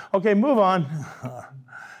Lebanon. Okay, move on,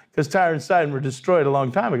 because Tyre and Sidon were destroyed a long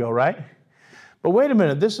time ago, right? But wait a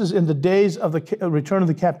minute. This is in the days of the return of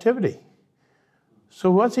the captivity. So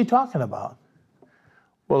what's he talking about?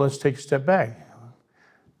 Well, let's take a step back.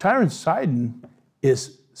 Tyre and Sidon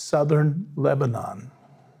is southern Lebanon.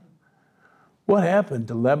 What happened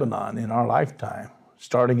to Lebanon in our lifetime,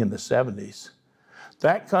 starting in the 70s?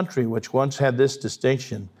 That country, which once had this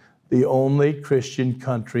distinction, the only Christian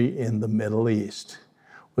country in the Middle East,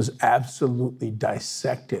 was absolutely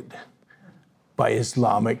dissected by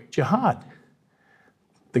Islamic jihad.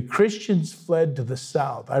 The Christians fled to the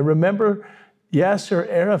south. I remember Yasser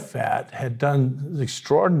Arafat had done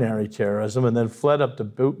extraordinary terrorism and then fled up to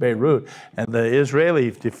Beirut, and the Israeli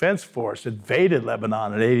Defense Force invaded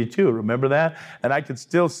Lebanon in '82. Remember that? And I could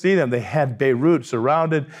still see them. They had Beirut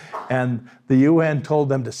surrounded, and the UN told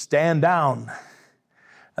them to stand down.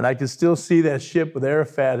 And I could still see that ship with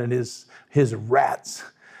Arafat and his rats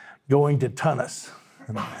going to Tunis.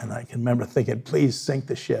 And I can remember thinking, please sink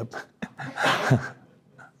the ship.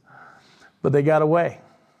 But they got away.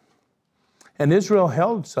 And Israel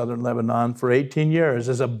held southern Lebanon for 18 years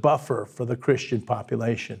as a buffer for the Christian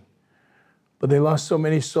population. But they lost so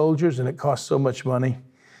many soldiers and it cost so much money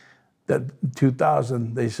that in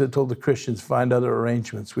 2000, they told the Christians, find other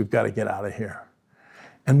arrangements. We've got to get out of here.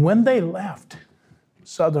 And when they left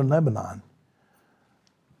southern Lebanon,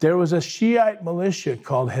 there was a Shiite militia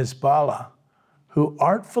called Hezbollah who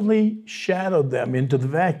artfully shadowed them into the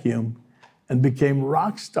vacuum and became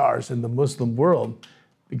rock stars in the Muslim world,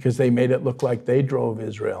 because they made it look like they drove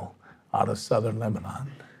Israel out of southern Lebanon.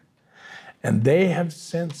 And they have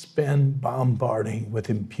since been bombarding with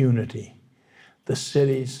impunity the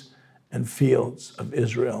cities and fields of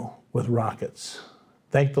Israel with rockets.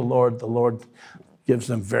 Thank the Lord gives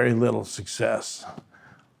them very little success.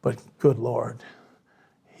 But good Lord,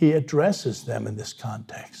 he addresses them in this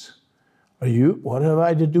context. What have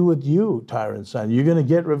I to do with you, Tyre and Sidon? You going to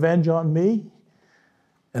get revenge on me?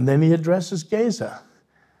 And then he addresses Gaza.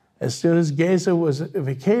 As soon as Gaza was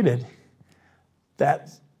vacated,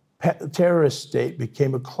 that terrorist state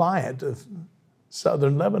became a client of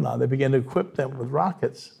southern Lebanon. They began to equip them with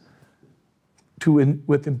rockets to,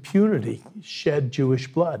 with impunity, shed Jewish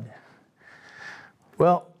blood.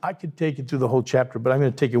 Well, I could take you through the whole chapter, but I'm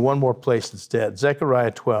going to take you one more place instead.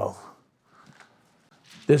 Zechariah 12.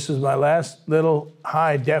 This is my last little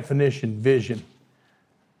high definition vision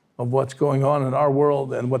of what's going on in our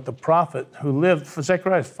world and what the prophet who lived, for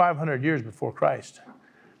Zechariah is 500 years before Christ.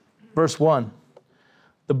 Verse 1,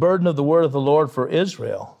 the burden of the word of the Lord for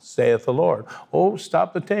Israel, saith the Lord. Oh,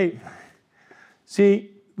 stop the tape.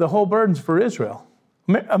 See, the whole burden's for Israel.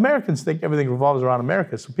 Americans think everything revolves around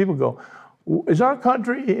America, so people go, is our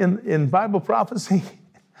country in Bible prophecy?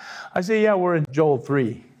 I say, yeah, we're in Joel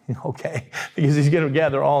 3. Okay, because he's going to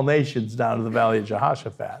gather all nations down to the valley of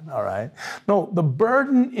Jehoshaphat, all right? No, the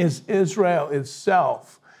burden is Israel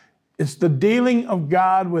itself. It's the dealing of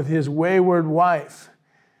God with his wayward wife.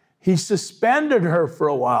 He suspended her for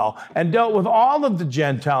a while and dealt with all of the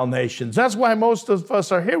Gentile nations. That's why most of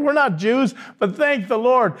us are here. We're not Jews, but thank the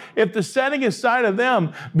Lord. If the setting aside of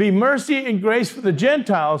them be mercy and grace for the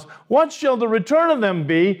Gentiles, what shall the return of them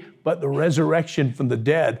be but the resurrection from the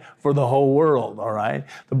dead for the whole world, all right?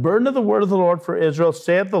 The burden of the word of the Lord for Israel,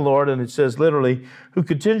 saith the Lord, and it says literally, who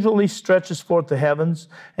continually stretches forth the heavens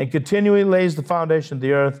and continually lays the foundation of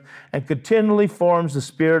the earth and continually forms the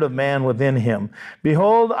spirit of man within him.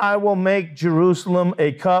 Behold, I will make Jerusalem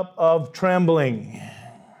a cup of trembling.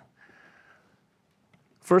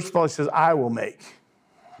 First of all, he says, I will make.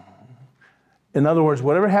 In other words,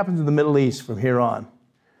 whatever happens in the Middle East from here on,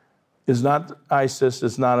 is not ISIS,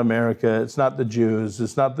 it's not America, it's not the Jews,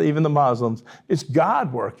 it's not even the Muslims. It's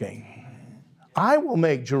God working. I will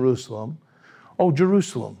make Jerusalem. Oh,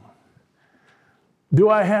 Jerusalem. Do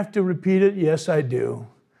I have to repeat it? Yes, I do.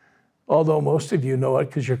 Although most of you know it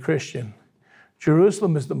because you're Christian.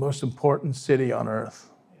 Jerusalem is the most important city on earth.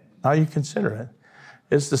 Now you consider it.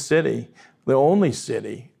 It's the city, the only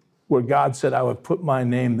city where God said, I would put my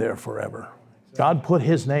name there forever. God put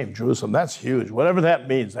his name, Jerusalem. That's huge. Whatever that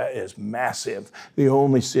means, that is massive. The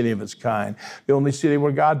only city of its kind. The only city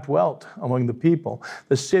where God dwelt among the people.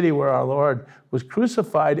 The city where our Lord was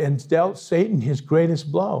crucified and dealt Satan his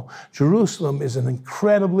greatest blow. Jerusalem is an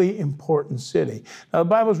incredibly important city. Now, the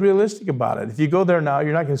Bible's realistic about it. If you go there now,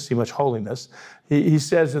 you're not going to see much holiness. He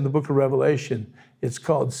says in the book of Revelation, it's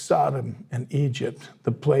called Sodom and Egypt,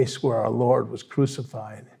 the place where our Lord was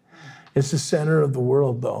crucified. It's the center of the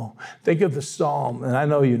world, though. Think of the psalm, and I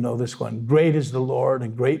know you know this one. Great is the Lord,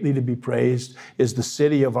 and greatly to be praised is the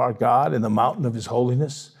city of our God and the mountain of his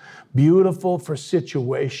holiness. Beautiful for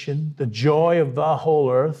situation, the joy of the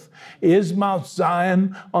whole earth. Is Mount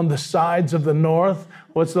Zion on the sides of the north?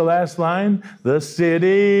 What's the last line? The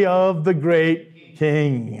city of the great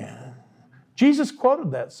King. Jesus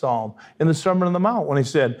quoted that psalm in the Sermon on the Mount when he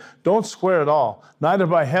said, don't swear at all, neither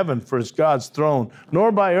by heaven, for it's God's throne,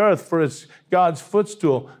 nor by earth, for it's God's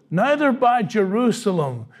footstool, neither by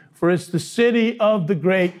Jerusalem, for it's the city of the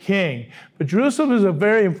great King. But Jerusalem is a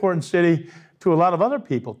very important city to a lot of other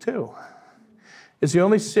people, too. It's the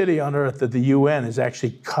only city on earth that the UN is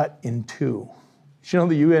actually cut in two. You know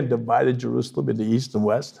the UN divided Jerusalem into east and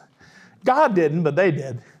west? God didn't, but they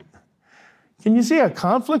did. Can you see how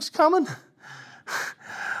conflict's coming?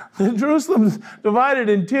 Jerusalem's divided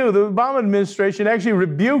in two. The Obama administration actually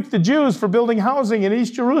rebuked the Jews for building housing in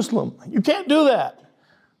East Jerusalem. You can't do that.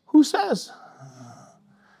 Who says?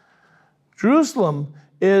 Jerusalem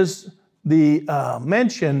is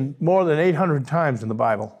mentioned more than 800 times in the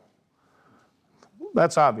Bible.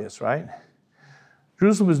 That's obvious, right?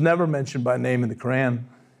 Jerusalem is never mentioned by name in the Quran,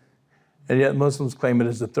 and yet Muslims claim it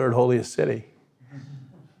is the third holiest city.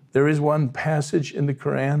 There is one passage in the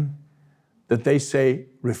Quran that they say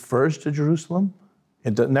refers to Jerusalem.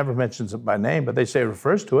 It never mentions it by name, but they say it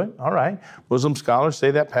refers to it. All right. Muslim scholars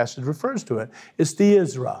say that passage refers to it. It's the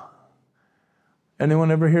Isra.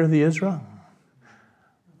 Anyone ever hear of the Isra?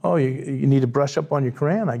 Oh, you need to brush up on your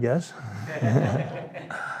Quran, I guess.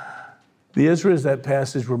 The Isra is that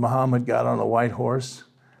passage where Muhammad got on a white horse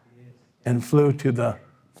and flew to the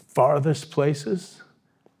farthest places,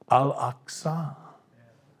 Al-Aqsa,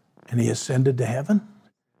 and he ascended to heaven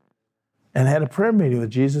and had a prayer meeting with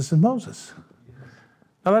Jesus and Moses.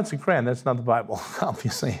 Now, that's the Quran. That's not the Bible,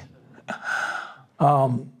 obviously.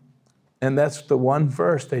 And that's the one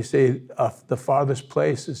verse they say the farthest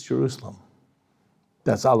place is Jerusalem.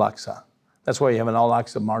 That's Al-Aqsa. That's why you have an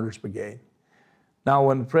Al-Aqsa Martyrs Brigade. Now,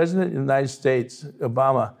 when the President of the United States,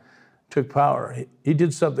 Obama, took power, he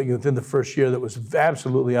did something within the first year that was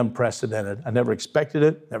absolutely unprecedented. I never expected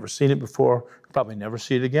it, never seen it before, probably never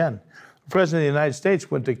see it again. The President of the United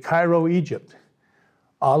States went to Cairo, Egypt,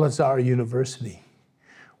 Al-Azhar University,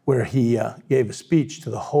 where he gave a speech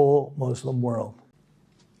to the whole Muslim world.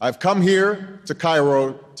 I've come here to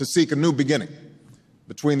Cairo to seek a new beginning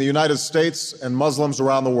between the United States and Muslims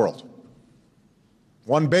around the world,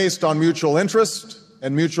 one based on mutual interest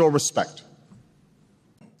and mutual respect.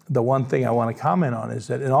 The one thing I want to comment on is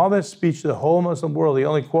that in all that speech to the whole Muslim world, he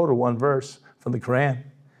only quoted one verse from the Quran.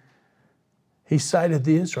 He cited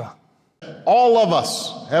the Isra. All of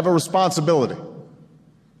us have a responsibility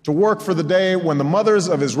to work for the day when the mothers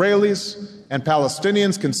of Israelis and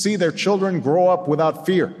Palestinians can see their children grow up without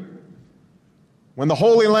fear. When the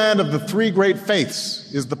Holy Land of the three great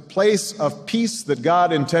faiths is the place of peace that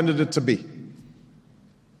God intended it to be.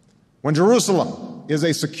 When Jerusalem is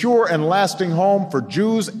a secure and lasting home for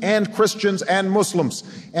Jews and Christians and Muslims,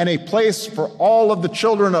 and a place for all of the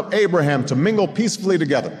children of Abraham to mingle peacefully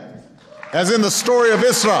together, as in the story of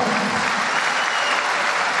Isra.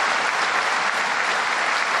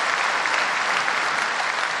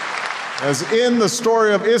 As in the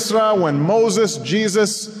story of Isra, when Moses,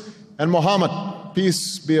 Jesus, and Muhammad,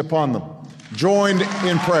 peace be upon them, joined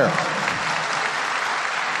in prayer.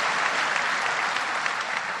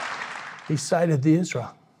 He cited the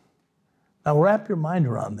Isra. Now wrap your mind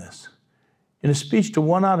around this. In a speech to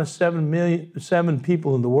 1 out of 7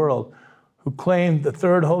 people in the world who claimed the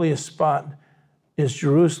third holiest spot is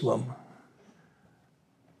Jerusalem,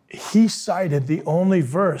 he cited the only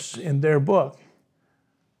verse in their book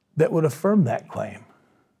that would affirm that claim.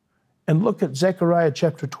 And look at Zechariah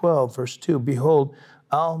chapter 12, verse 2. Behold,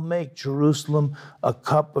 I'll make Jerusalem a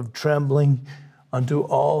cup of trembling unto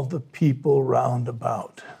all the people round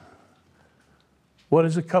about. What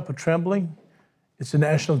is a cup of trembling? It's a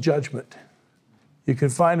national judgment. You can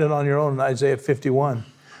find it on your own in Isaiah 51.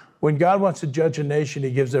 When God wants to judge a nation,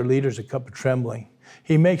 he gives their leaders a cup of trembling.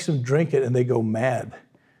 He makes them drink it and they go mad.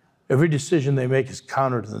 Every decision they make is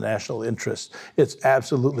counter to the national interest. It's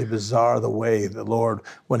absolutely bizarre the way the Lord,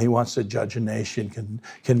 when he wants to judge a nation,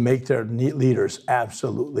 can make their leaders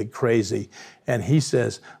absolutely crazy. And he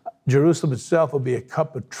says, Jerusalem itself will be a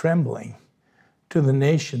cup of trembling to the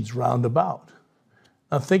nations round about.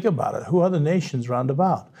 Now think about it. Who are the nations round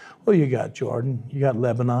about? Well, you got Jordan, you got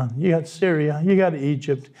Lebanon, you got Syria, you got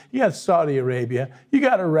Egypt, you got Saudi Arabia, you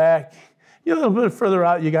got Iraq, you know, a little bit further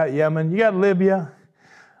out, you got Yemen, you got Libya.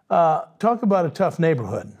 Talk about a tough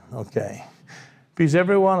neighborhood, okay? Because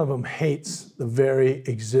every one of them hates the very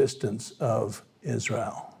existence of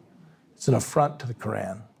Israel. It's an affront to the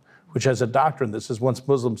Quran, which has a doctrine that says once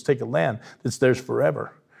Muslims take a land, it's theirs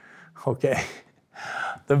forever, okay?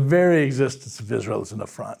 The very existence of Israel is an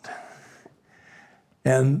affront.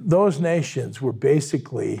 And those nations were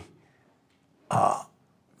basically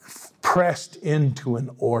pressed into an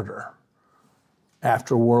order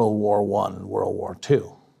after World War I and World War II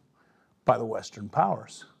by the Western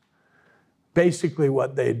powers. Basically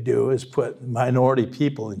what they do is put minority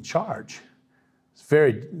people in charge. It's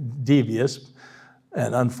very devious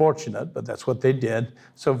and unfortunate, but that's what they did.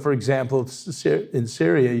 So for example, in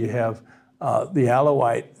Syria you have the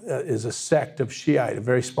Alawite is a sect of Shiite, a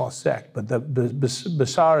very small sect, but the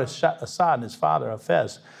Bashar Assad and his father,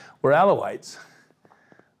 Hafez, were Alawites.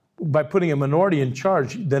 By putting a minority in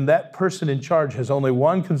charge, then that person in charge has only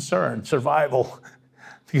one concern, survival,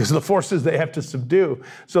 because of the forces they have to subdue.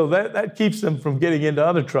 So that keeps them from getting into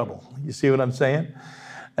other trouble. You see what I'm saying?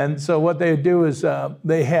 And so what they do is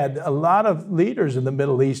they had a lot of leaders in the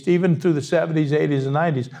Middle East, even through the 70s, 80s, and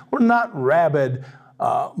 90s, were not rabid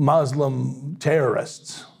Muslim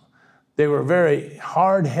terrorists. They were very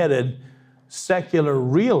hard-headed, secular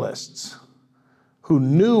realists who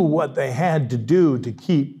knew what they had to do to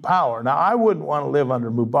keep power. Now, I wouldn't want to live under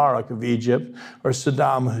Mubarak of Egypt or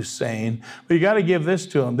Saddam Hussein, but you got to give this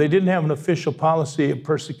to them. They didn't have an official policy of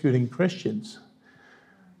persecuting Christians.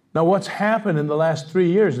 Now, what's happened in the last 3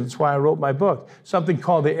 years, and that's why I wrote my book, something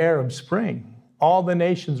called the Arab Spring. All the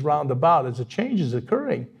nations round about, as a change is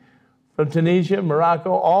occurring, from Tunisia,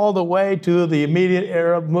 Morocco, all the way to the immediate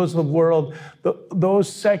Arab Muslim world,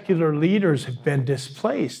 those secular leaders have been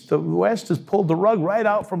displaced. The West has pulled the rug right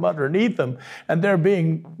out from underneath them, and they're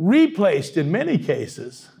being replaced in many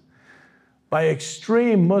cases by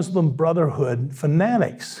extreme Muslim Brotherhood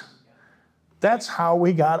fanatics. That's how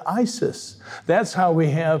we got ISIS. That's how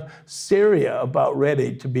we have Syria about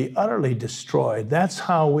ready to be utterly destroyed. That's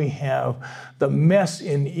how we have the mess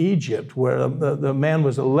in Egypt where the man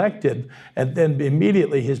was elected and then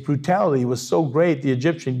immediately his brutality was so great the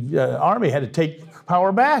Egyptian army had to take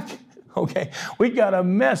power back. Okay, we got a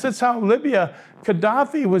mess. That's how Libya,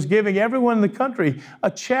 Gaddafi was giving everyone in the country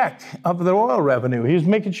a check of their oil revenue. He was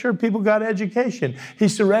making sure people got education. He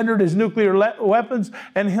surrendered his nuclear weapons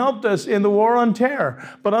and helped us in the war on terror.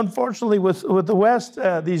 But unfortunately, with the West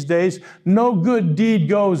these days, no good deed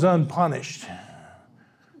goes unpunished.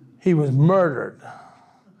 He was murdered.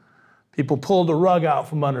 People pulled the rug out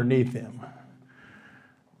from underneath him.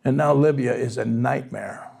 And now Libya is a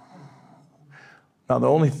nightmare. Now, the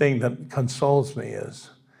only thing that consoles me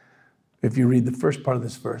is, if you read the first part of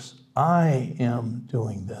this verse, I am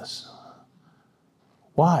doing this.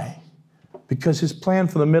 Why? Because his plan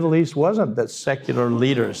for the Middle East wasn't that secular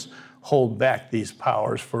leaders hold back these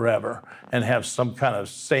powers forever and have some kind of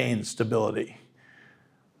sane stability.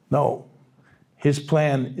 No, his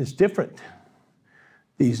plan is different.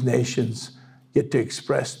 These nations get to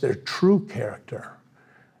express their true character.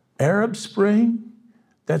 Arab Spring,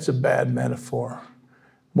 that's a bad metaphor.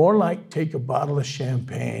 More like take a bottle of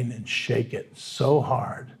champagne and shake it so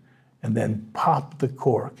hard and then pop the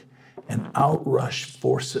cork and outrush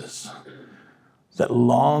forces that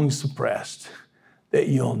long suppressed that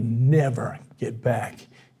you'll never get back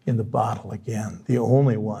in the bottle again. The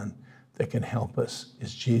only one that can help us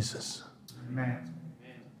is Jesus. Amen.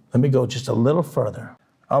 Let me go just a little further.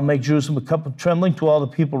 I'll make Jerusalem a cup of trembling to all the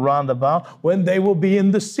people round about when they will be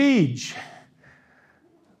in the siege.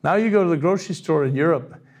 Now you go to the grocery store in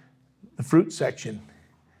Europe, the fruit section,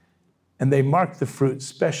 and they mark the fruit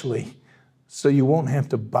specially so you won't have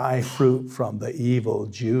to buy fruit from the evil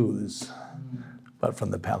Jews, but from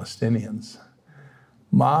the Palestinians.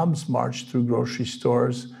 Mobs marched through grocery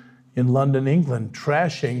stores in London, England,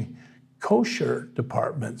 trashing kosher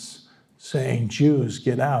departments, saying, Jews,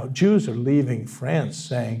 get out. Jews are leaving France,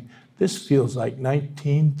 saying, this feels like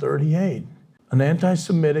 1938. An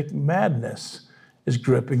anti-Semitic madness is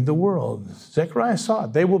gripping the world. Zechariah saw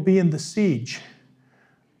it. They will be in the siege,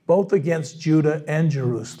 both against Judah and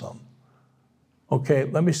Jerusalem. Okay,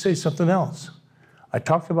 let me say something else. I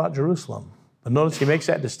talked about Jerusalem, but notice he makes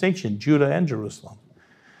that distinction, Judah and Jerusalem.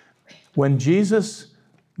 When Jesus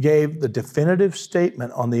gave the definitive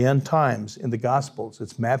statement on the end times in the Gospels,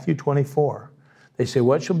 it's Matthew 24. They say,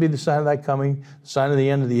 what shall be the sign of thy coming, the sign of the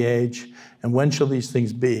end of the age, and when shall these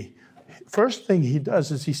things be? First thing he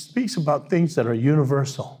does is he speaks about things that are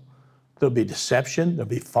universal. There'll be deception, there'll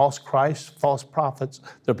be false Christs, false prophets,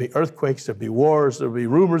 there'll be earthquakes, there'll be wars, there'll be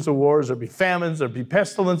rumors of wars, there'll be famines, there'll be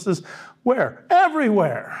pestilences. Where?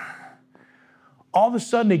 Everywhere. All of a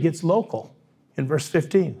sudden it gets local in verse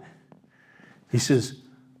 15. He says,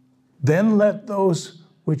 then let those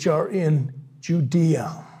which are in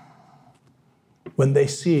Judea, when they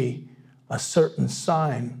see a certain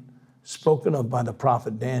sign spoken of by the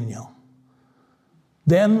prophet Daniel,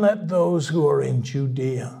 then let those who are in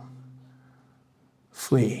Judea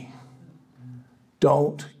flee.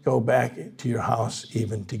 Don't go back to your house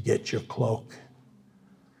even to get your cloak.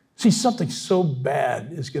 See, something so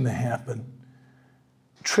bad is going to happen,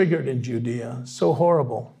 triggered in Judea, so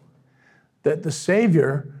horrible, that the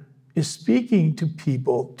Savior is speaking to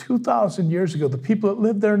people 2,000 years ago, the people that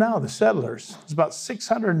live there now, the settlers. There's about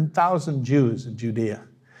 600,000 Jews in Judea.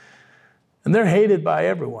 And they're hated by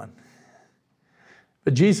everyone.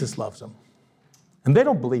 But Jesus loves them. And they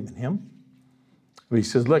don't believe in him. But he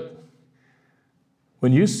says, look,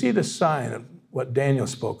 when you see the sign of what Daniel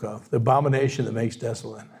spoke of, the abomination that makes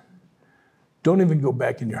desolate, don't even go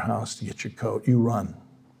back in your house to get your coat. You run.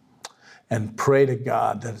 And pray to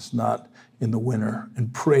God that it's not in the winter,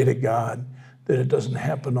 and pray to God that it doesn't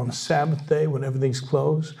happen on a Sabbath day when everything's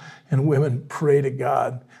closed. And women, pray to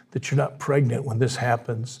God that you're not pregnant when this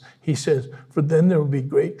happens. He says, for then there will be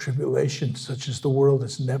great tribulation, such as the world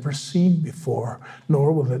has never seen before,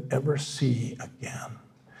 nor will it ever see again.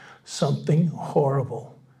 Something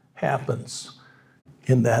horrible happens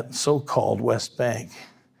in that so-called West Bank.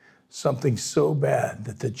 Something so bad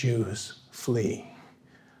that the Jews flee.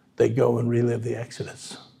 They go and relive the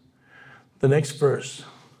Exodus. The next verse,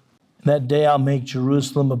 that day I'll make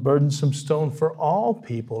Jerusalem a burdensome stone for all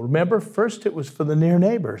people. Remember, first it was for the near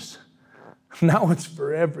neighbors. Now it's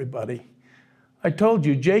for everybody. I told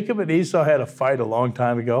you, Jacob and Esau had a fight a long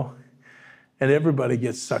time ago, and everybody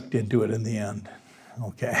gets sucked into it in the end,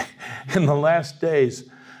 okay? In the last days,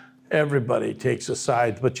 everybody takes a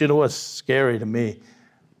side. But you know what's scary to me?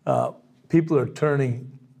 People are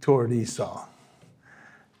turning toward Esau,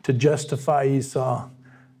 to justify Esau,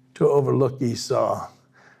 to overlook Esau,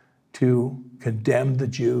 to condemn the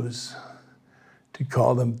Jews, to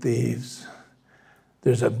call them thieves.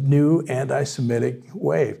 There's a new anti-Semitic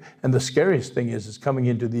wave. And the scariest thing is it's coming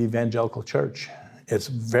into the evangelical church. It's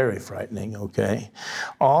very frightening, okay?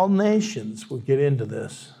 All nations will get into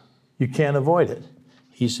this. You can't avoid it,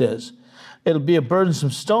 he says. It'll be a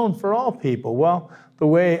burdensome stone for all people. Well, the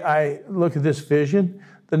way I look at this vision,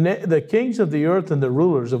 the kings of the earth and the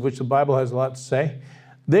rulers, of which the Bible has a lot to say,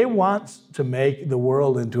 they want to make the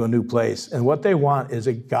world into a new place. And what they want is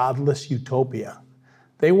a godless utopia.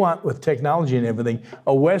 They want, with technology and everything,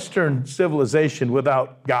 a Western civilization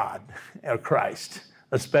without God or Christ,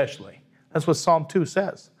 especially. That's what Psalm 2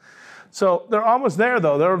 says. So they're almost there,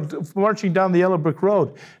 though. They're marching down the yellow brick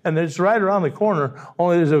road, and it's right around the corner,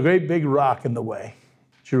 only there's a great big rock in the way,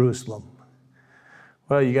 Jerusalem.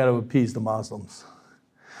 Well, you got to appease the Muslims.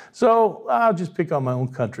 So I'll just pick on my own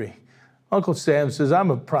country. Uncle Sam says, I'm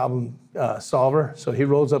a problem solver, so he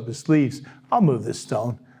rolls up his sleeves. I'll move this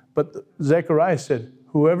stone. But Zechariah said,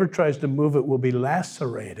 whoever tries to move it will be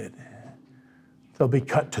lacerated. They'll be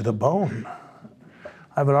cut to the bone.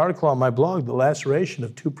 I have an article on my blog, The Laceration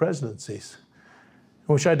of Two Presidencies,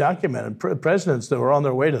 in which I documented presidents that were on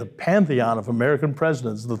their way to the pantheon of American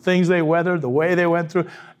presidents, the things they weathered, the way they went through.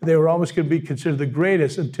 They were always going to be considered the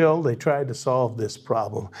greatest until they tried to solve this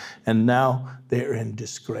problem. And now they're in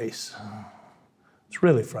disgrace. It's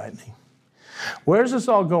really frightening. Where's this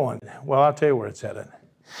all going? Well, I'll tell you where it's headed.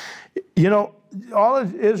 You know, all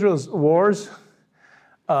of Israel's wars,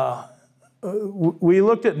 we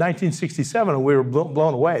looked at 1967 and we were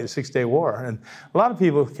blown away, the Six-Day War. And a lot of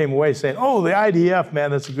people came away saying, oh, the IDF, man,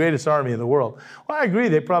 that's the greatest army in the world. Well, I agree,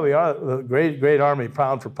 they probably are the great army,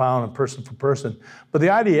 pound for pound and person for person. But the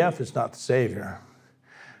IDF is not the savior.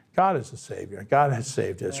 God is the savior. God has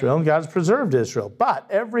saved Israel and God has preserved Israel. But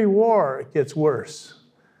every war gets worse.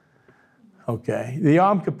 Okay, the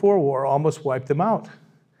Yom Kippur War almost wiped them out.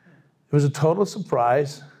 It was a total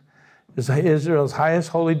surprise. It was Israel's highest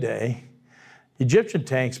holy day. Egyptian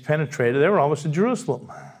tanks penetrated. They were almost in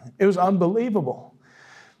Jerusalem. It was unbelievable.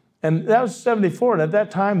 And that was 74. And at that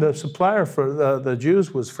time, the supplier for the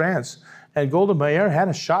Jews was France. And Golda Meir had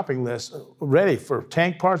a shopping list ready for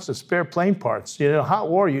tank parts and spare plane parts. You know, hot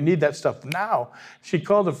war, you need that stuff now. She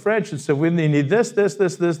called the French and said, we need this.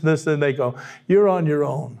 And they go, you're on your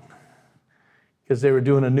own. because they were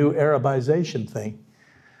doing a new Arabization thing.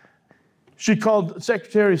 She called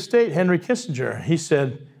Secretary of State Henry Kissinger. He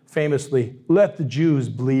said famously, "Let the Jews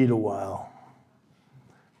bleed a while."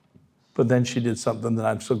 But then she did something that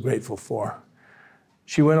I'm so grateful for.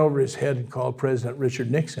 She went over his head and called President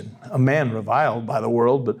Richard Nixon, a man reviled by the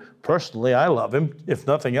world, but personally I love him, if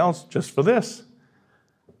nothing else, just for this.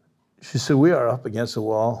 She said, "We are up against the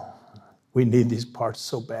wall. We need these parts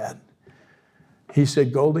so bad." He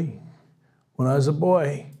said, "Goldie, when I was a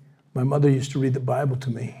boy, my mother used to read the Bible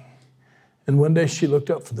to me. And one day she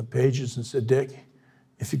looked up from the pages and said, 'Dick,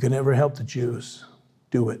 if you can ever help the Jews,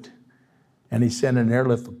 do it.' And he sent an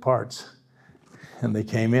airlift of parts. And they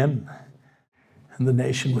came in, and the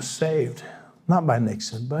nation was saved. Not by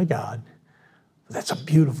Nixon, by God. But that's a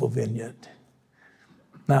beautiful vignette.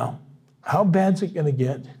 Now, how bad's it going to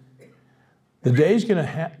get? The day's going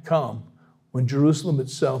to come when Jerusalem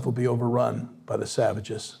itself will be overrun by the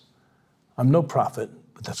savages. I'm no prophet,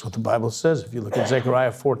 but that's what the Bible says. If you look at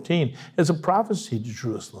Zechariah 14, it's a prophecy to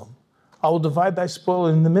Jerusalem. I will divide thy spoil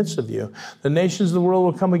in the midst of you. The nations of the world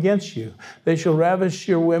will come against you. They shall ravish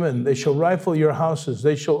your women. They shall rifle your houses.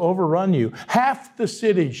 They shall overrun you. Half the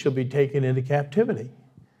city shall be taken into captivity.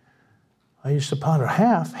 I used to ponder,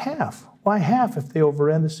 half. Why half if they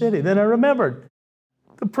overran the city? Then I remembered,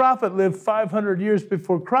 the prophet lived 500 years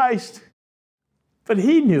before Christ, but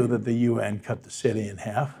he knew that the UN cut the city in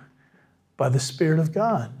half by the Spirit of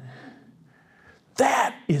God.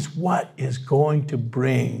 That is what is going to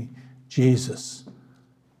bring Jesus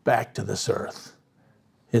back to this earth.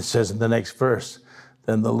 It says in the next verse,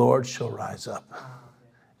 "Then the Lord shall rise up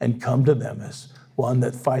and come to them as one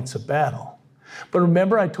that fights a battle." But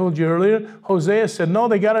remember, I told you earlier, Hosea said, no,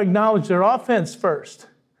 they got to acknowledge their offense first.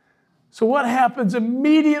 So what happens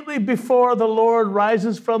immediately before the Lord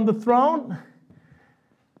rises from the throne?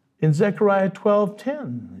 In Zechariah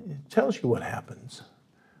 12:10, it tells you what happens.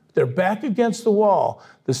 They're back against the wall,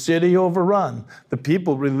 the city overrun, the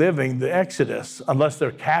people reliving the Exodus, unless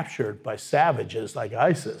they're captured by savages like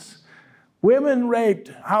ISIS. Women raped,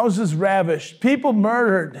 houses ravished, people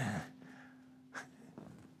murdered.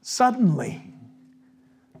 Suddenly,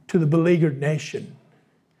 to the beleaguered nation,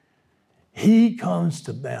 he comes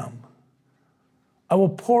to them. "I will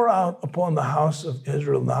pour out upon the house of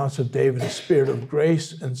Israel and the house of David a spirit of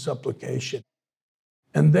grace and supplication,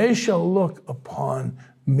 and they shall look upon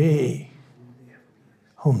me,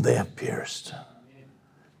 whom they have pierced."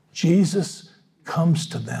 Jesus comes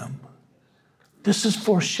to them. This is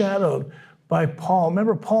foreshadowed by Paul.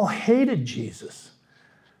 Remember, Paul hated Jesus.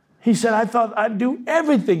 He said, "I thought I'd do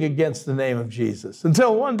everything against the name of Jesus."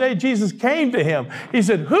 Until one day Jesus came to him. He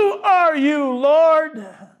said, "Who are you, Lord?"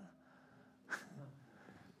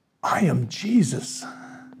 "I am Jesus,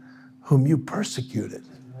 whom you persecuted."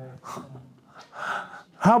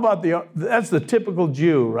 How about that's the typical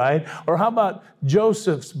Jew, right? Or how about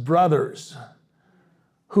Joseph's brothers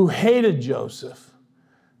who hated Joseph?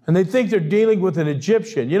 And they think they're dealing with an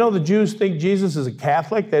Egyptian. You know, the Jews think Jesus is a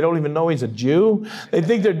Catholic. They don't even know he's a Jew. They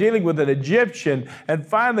think they're dealing with an Egyptian. And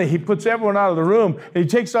finally, he puts everyone out of the room, and he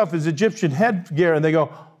takes off his Egyptian headgear, and they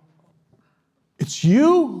go, "It's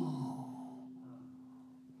you?"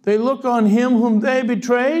 They look on him whom they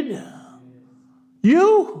betrayed.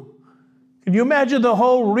 You? Can you imagine the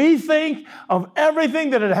whole rethink of everything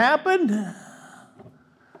that had happened?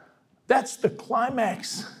 That's the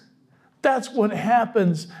climax. That's what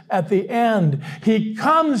happens at the end. He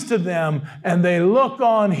comes to them, and they look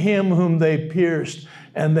on him whom they pierced,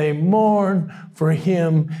 and they mourn for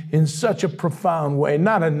him in such a profound way.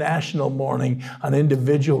 Not a national mourning, an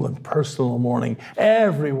individual and personal mourning,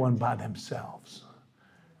 everyone by themselves.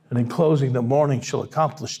 And in closing, the mourning shall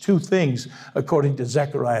accomplish two things according to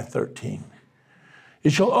Zechariah 13.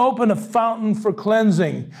 It shall open a fountain for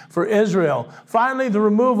cleansing for Israel. Finally, the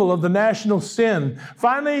removal of the national sin.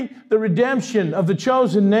 Finally, the redemption of the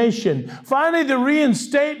chosen nation. Finally, the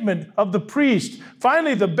reinstatement of the priest.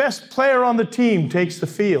 Finally, the best player on the team takes the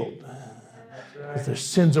field. As their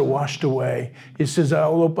sins are washed away. He says, "I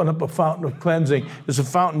will open up a fountain of cleansing." It's a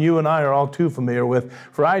fountain you and I are all too familiar with.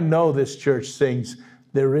 For I know this church sings,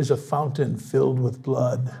 "There is a fountain filled with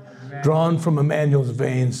blood, drawn from Emmanuel's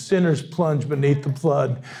veins. Sinners plunge beneath the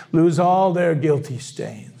flood, lose all their guilty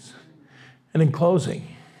stains." And in closing,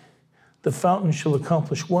 the fountain shall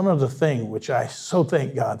accomplish one other thing, which I so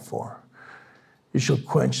thank God for. It shall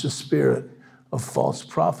quench the spirit of false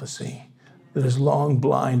prophecy that has long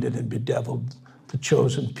blinded and bedeviled the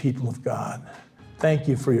chosen people of God. Thank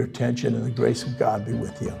you for your attention, and the grace of God be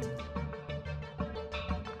with you.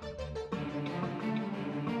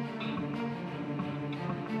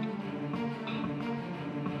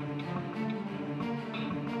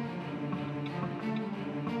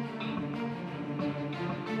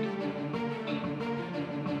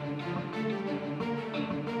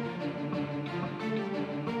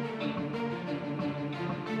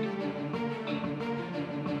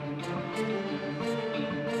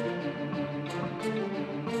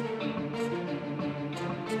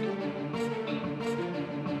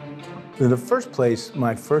 In the first place,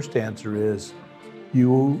 my first answer is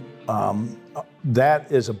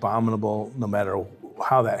that is abominable no matter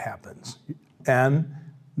how that happens. And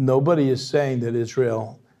nobody is saying that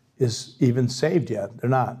Israel is even saved yet.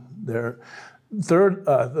 They're not. The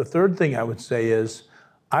third thing I would say is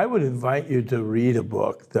I would invite you to read a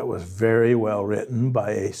book that was very well written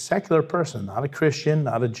by a secular person, not a Christian,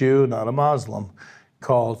 not a Jew, not a Muslim,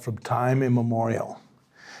 called From Time Immemorial.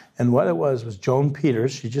 And what it was Joan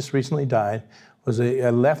Peters, she just recently died, was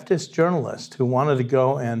a leftist journalist who wanted to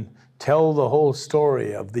go and tell the whole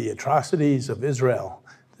story of the atrocities of Israel.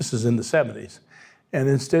 This is in the 70s. And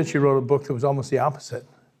instead she wrote a book that was almost the opposite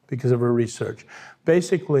because of her research.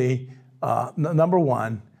 Basically, number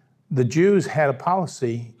one, the Jews had a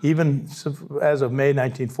policy, even as of May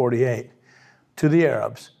 1948, to the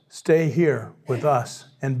Arabs, stay here with us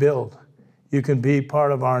and build. You can be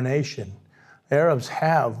part of our nation. Arabs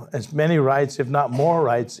have as many rights, if not more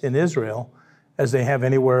rights, in Israel as they have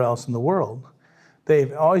anywhere else in the world.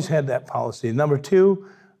 They've always had that policy. Number two,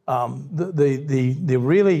 the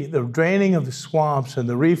draining of the swamps and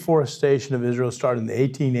the reforestation of Israel started in the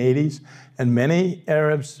 1880s, and many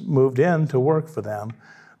Arabs moved in to work for them.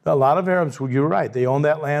 A lot of Arabs, you're right, they owned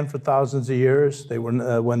that land for thousands of years. They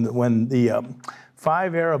were when the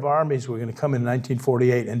 5 Arab armies were going to come in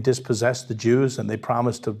 1948 and dispossess the Jews, and they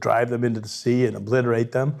promised to drive them into the sea and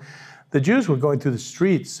obliterate them. The Jews were going through the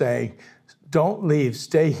streets saying, don't leave,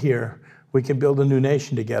 stay here. We can build a new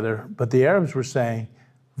nation together. But the Arabs were saying,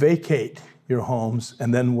 vacate your homes,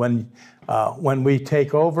 and then when we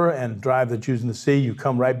take over and drive the Jews in the sea, you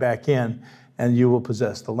come right back in and you will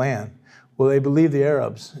possess the land. Well, they believe the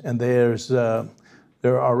Arabs, and there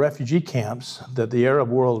are refugee camps that the Arab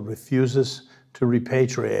world refuses to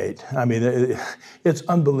repatriate. I mean, it's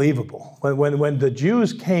unbelievable. When the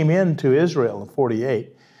Jews came into Israel in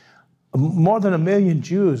 48, more than 1 million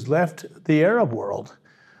Jews left the Arab world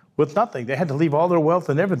with nothing. They had to leave all their wealth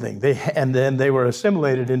and everything. And then they were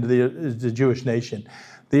assimilated into the Jewish nation.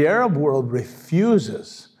 The Arab world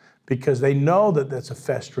refuses, because they know that that's a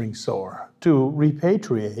festering sore, to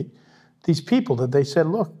repatriate these people that they said,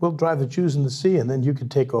 look, we'll drive the Jews in the sea and then you can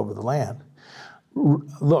take over the land.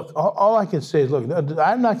 Look, all I can say is, look,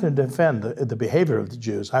 I'm not going to defend the behavior of the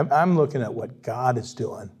Jews. I'm looking at what God is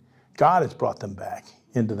doing. God has brought them back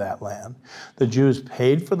into that land. The Jews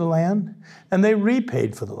paid for the land, and they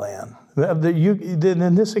repaid for the land.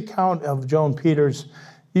 In this account of Joan Peters,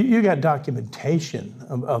 you got documentation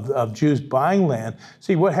of Jews buying land.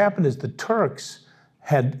 See, what happened is the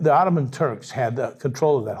Ottoman Turks had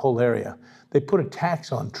control of that whole area. They put a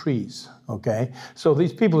tax on trees, okay? So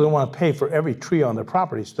these people didn't want to pay for every tree on their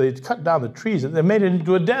property, so they cut down the trees and they made it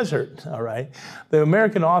into a desert, all right? The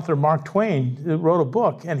American author Mark Twain wrote a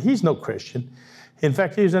book, and he's no Christian. In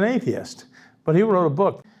fact, he's an atheist, but he wrote a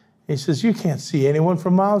book. He says, you can't see anyone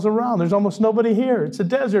for miles around. There's almost nobody here. It's a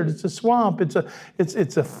desert, it's a swamp, it's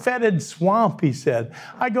a fetid swamp, he said.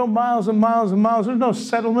 I go miles and miles and miles. There's no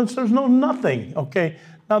settlements, there's no nothing, okay?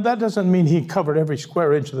 Now, that doesn't mean he covered every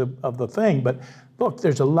square inch of the thing, but look,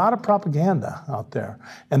 there's a lot of propaganda out there.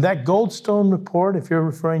 And that Goldstone report, if you're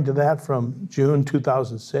referring to that from June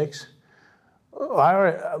 2006,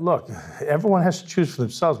 look, everyone has to choose for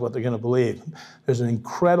themselves what they're going to believe. There's an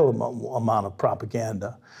incredible amount of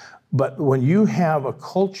propaganda. But when you have a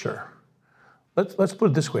culture, let's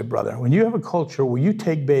put it this way, brother. When you have a culture where you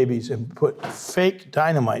take babies and put fake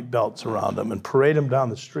dynamite belts around them and parade them down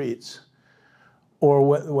the streets, or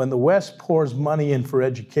when the West pours money in for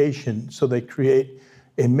education, so they create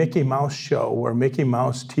a Mickey Mouse show where Mickey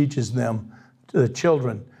Mouse teaches them, to the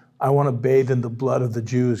children, I want to bathe in the blood of the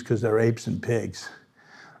Jews because they're apes and pigs.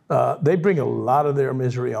 They bring a lot of their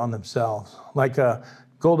misery on themselves. Like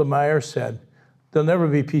Golda Meir said, there'll never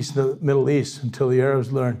be peace in the Middle East until the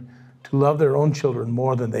Arabs learn to love their own children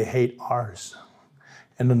more than they hate ours.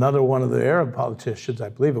 And another one of the Arab politicians, I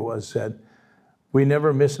believe it was, said, we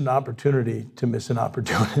never miss an opportunity to miss an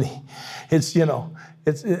opportunity. It's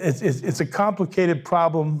a complicated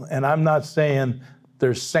problem, and I'm not saying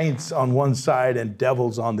there's saints on one side and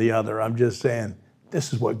devils on the other. I'm just saying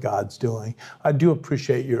this is what God's doing. I do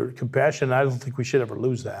appreciate your compassion. I don't think we should ever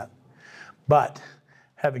lose that. But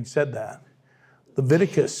having said that,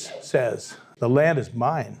 Leviticus says, the land is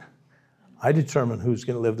mine. I determine who's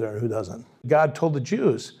going to live there and who doesn't. God told the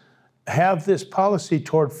Jews, have this policy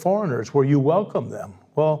toward foreigners where you welcome them.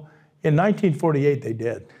 Well, in 1948, they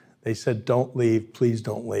did. They said, don't leave, please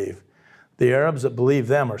don't leave. The Arabs that believe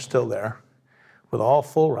them are still there with all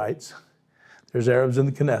full rights. There's Arabs in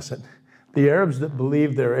the Knesset. The Arabs that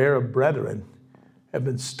believe their Arab brethren have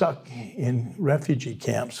been stuck in refugee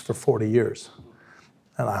camps for 40 years.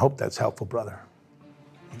 And I hope that's helpful, brother.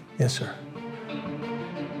 Yes, sir.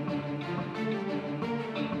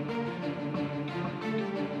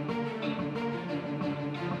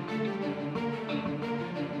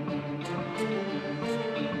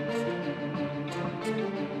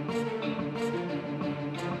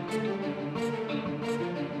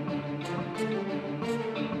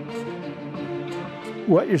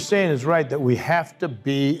 What you're saying is right, that we have to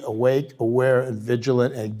be awake, aware, and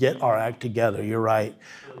vigilant and get our act together. You're right.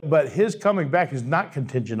 But his coming back is not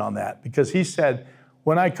contingent on that, because he said,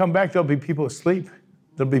 when I come back, there'll be people asleep.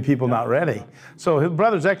 There'll be people not ready. So his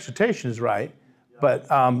brother's exhortation is right. But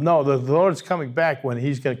no, the Lord's coming back when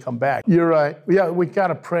he's going to come back. You're right. Yeah, we got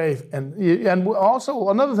to pray. And also,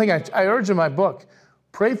 another thing I urge in my book,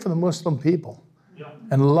 pray for the Muslim people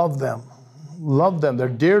and love them. Love them. They're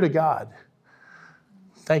dear to God.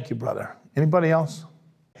 Thank you, brother. Anybody else?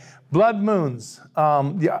 Blood moons.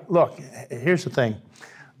 Yeah, look, here's the thing.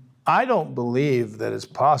 I don't believe that it's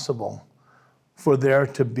possible for there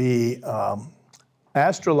to be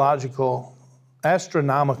astronomical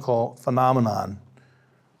phenomenon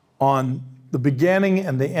on the beginning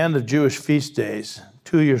and the end of Jewish feast days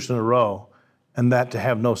 2 years in a row, and that to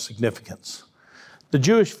have no significance. The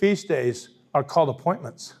Jewish feast days are called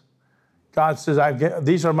appointments. God says,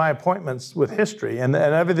 these are my appointments with history, and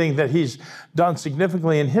everything that he's done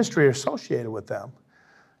significantly in history are associated with them.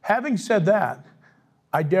 Having said that,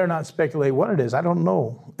 I dare not speculate what it is. I don't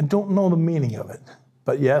know. I don't know the meaning of it.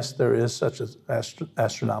 But yes, there is such an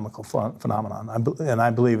astronomical phenomenon. And I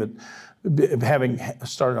believe it, having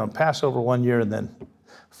started on Passover one year and then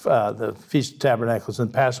the Feast of Tabernacles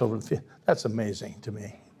and Passover, that's amazing to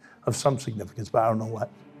me, of some significance, but I don't know what.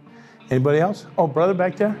 Anybody else? Oh, brother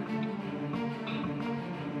back there?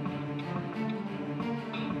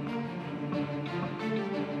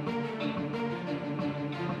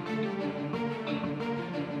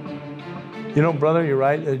 You know, brother, you're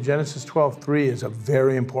right. Genesis 12:3 is a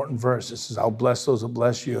very important verse. It says, I'll bless those that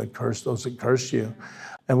bless you and curse those that curse you.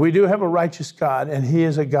 And we do have a righteous God, and he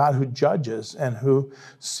is a God who judges and who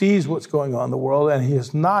sees what's going on in the world, and he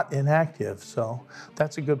is not inactive. So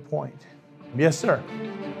that's a good point. Yes, sir.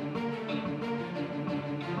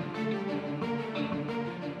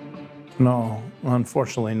 No,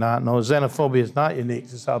 unfortunately not. No, xenophobia is not unique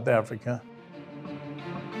to South Africa.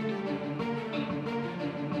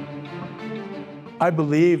 I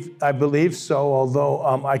believe so,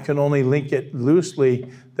 although I can only link it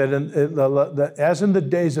loosely that as in the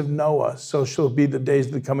days of Noah, so shall be the days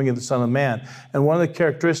of the coming of the Son of Man. And one of the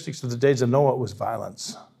characteristics of the days of Noah was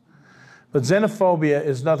violence. But xenophobia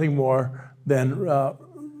is nothing more than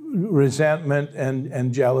resentment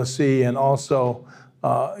and jealousy, and also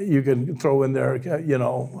you can throw in there, you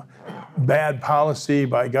know, bad policy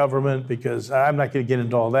by government, because I'm not going to get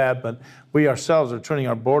into all that, but we ourselves are turning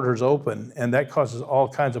our borders open, and that causes all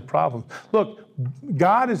kinds of problems. Look,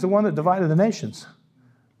 God is the one that divided the nations.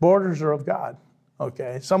 Borders are of God,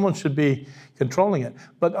 okay? Someone should be controlling it.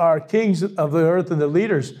 But our kings of the earth and the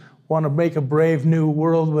leaders want to make a brave new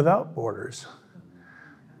world without borders.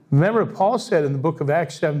 Remember, Paul said in the book of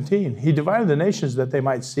Acts 17, he divided the nations that they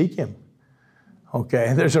might seek him.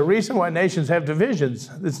 Okay, there's a reason why nations have divisions.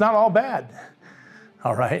 It's not all bad.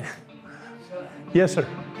 All right. Yes, sir.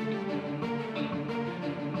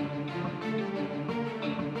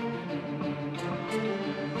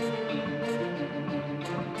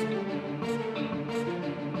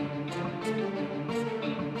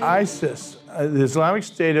 ISIS, the Islamic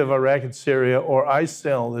State of Iraq and Syria, or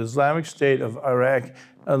ISIL, the Islamic State of Iraq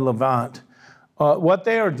and Levant, what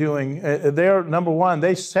they are doing, number one,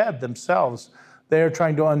 they said themselves, they are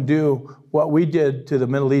trying to undo what we did to the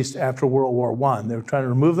Middle East after World War I. They're trying to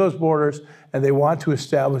remove those borders, and they want to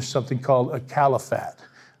establish something called a caliphate.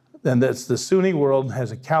 And that's the Sunni world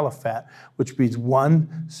has a caliphate, which means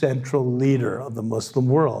one central leader of the Muslim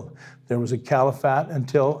world. There was a caliphate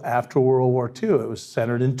until after World War II. It was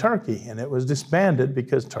centered in Turkey, and it was disbanded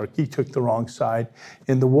because Turkey took the wrong side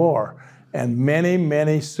in the war. And many,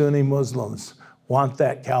 many Sunni Muslims want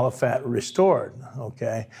that caliphate restored,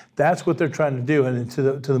 okay? That's what they're trying to do. And to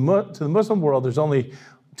the Muslim world, there's only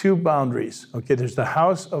two boundaries, okay? There's the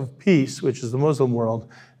house of peace, which is the Muslim world,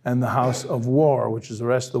 and the house of war, which is the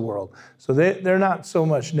rest of the world. So they're not so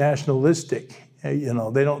much nationalistic, you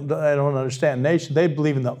know, they don't understand nation. They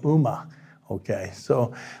believe in the Ummah, okay?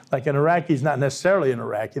 So like an Iraqi is not necessarily an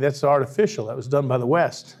Iraqi, that's artificial, that was done by the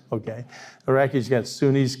West, okay? Iraqis got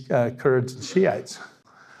Sunnis, Kurds, and Shiites.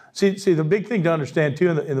 See, the big thing to understand, too,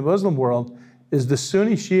 in the Muslim world is the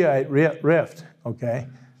Sunni-Shiite rift, okay?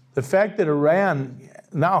 The fact that Iran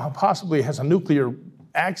now possibly has a nuclear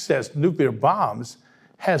access to nuclear bombs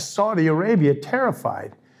has Saudi Arabia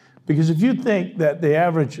terrified, Because if you think that the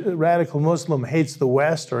average radical Muslim hates the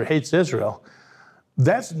West or hates Israel,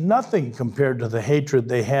 that's nothing compared to the hatred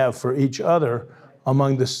they have for each other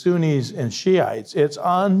among the Sunnis and Shiites. It's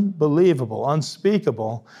unbelievable,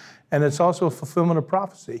 unspeakable, and it's also a fulfillment of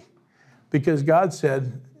prophecy. Because God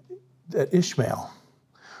said that Ishmael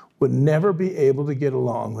would never be able to get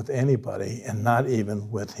along with anybody, and not even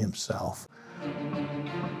with himself.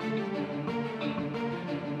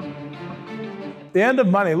 The end of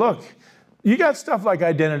money, look, you got stuff like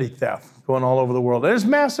identity theft going all over the world. And it's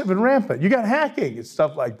massive and rampant. You got hacking and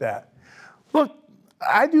stuff like that. Look,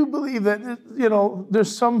 I do believe that, you know,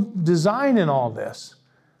 there's some design in all this,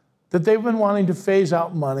 that they've been wanting to phase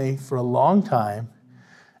out money for a long time.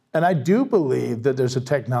 And I do believe that there's a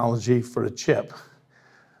technology for a chip,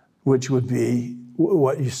 which would be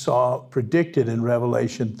what you saw predicted in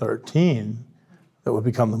Revelation 13, that would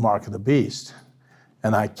become the mark of the beast.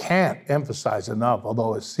 And I can't emphasize enough,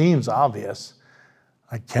 although it seems obvious,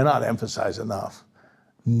 I cannot emphasize enough,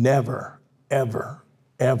 never, ever,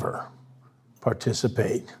 ever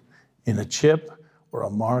participate in a chip or a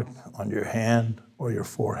mark on your hand or your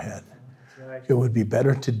forehead. It would be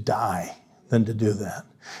better to die than to do that.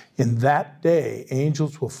 In that day,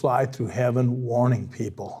 angels will fly through heaven warning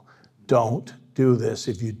people, don't do this.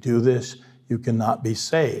 If you do this, you cannot be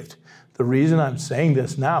saved. The reason I'm saying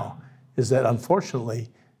this now is that, unfortunately,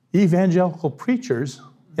 evangelical preachers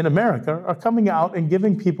in America are coming out and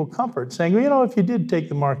giving people comfort, saying, well, you know, if you did take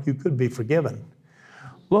the mark, you could be forgiven.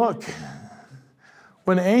 Look,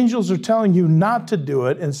 when angels are telling you not to do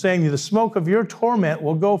it and saying the smoke of your torment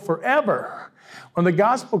will go forever, when the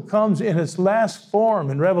gospel comes in its last form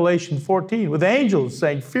in Revelation 14, with angels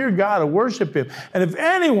saying, fear God and worship him, and if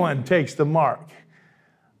anyone takes the mark,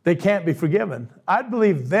 they can't be forgiven, I'd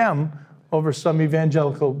believe them over some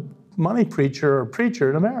evangelical money preacher or preacher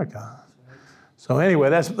in America. So anyway,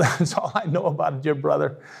 that's all I know about it, dear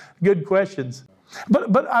brother. Good questions.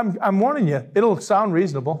 But I'm warning you, it'll sound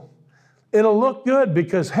reasonable. It'll look good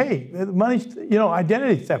because, hey, money, you know,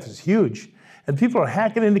 identity theft is huge. And people are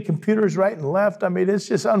hacking into computers right and left. I mean, it's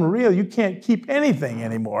just unreal. You can't keep anything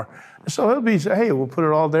anymore. So it'll be, hey, we'll put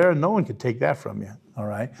it all there and no one can take that from you, all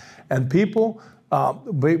right? And people,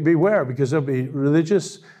 beware, because there'll be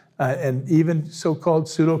religious and even so-called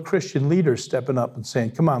pseudo-Christian leaders stepping up and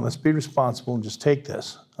saying, come on, let's be responsible and just take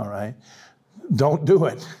this, all right? Don't do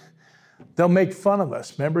it. They'll make fun of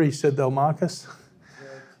us. Remember he said they'll mock us?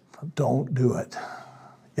 Don't do it.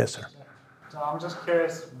 Yes, sir. So I'm just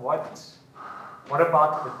curious, what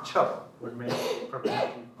about the chip would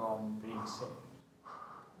prevent you from being saved?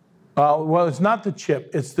 Well, it's not the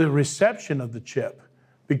chip, it's the reception of the chip.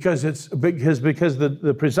 Because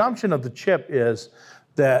the presumption of the chip is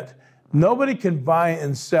that nobody can buy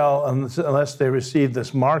and sell unless they receive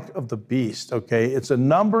this mark of the beast, okay? It's a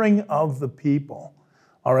numbering of the people,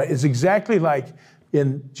 all right? It's exactly like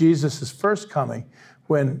in Jesus' first coming,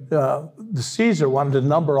 when the Caesar wanted to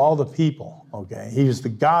number all the people, okay? He's the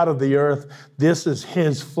God of the earth. This is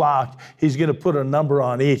his flock. He's going to put a number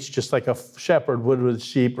on each, just like a shepherd would with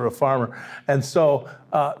sheep or a farmer. And so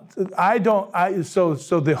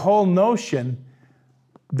so the whole notion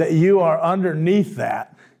that you are underneath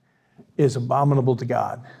that is abominable to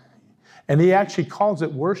God. And he actually calls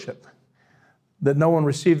it worship, that no one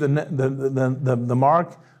received the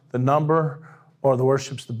mark, the number, or the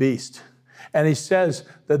worships the beast. And he says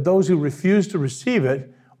that those who refuse to receive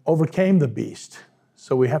it overcame the beast.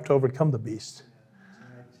 So we have to overcome the beast.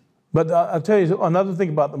 But I'll tell you another thing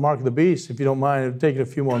about the mark of the beast, if you don't mind, it'll take a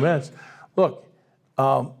few more minutes. Look,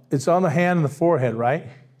 it's on the hand and the forehead, right?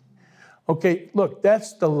 Okay, look,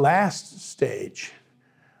 that's the last stage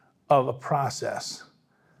of a process.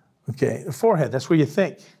 Okay, the forehead, that's where you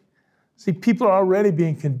think. See, people are already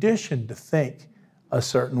being conditioned to think a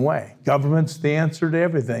certain way. Government's the answer to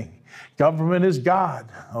everything. Government is God,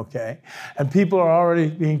 okay? And people are already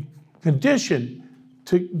being conditioned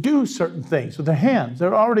to do certain things with their hands.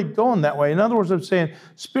 They're already going that way. In other words, I'm saying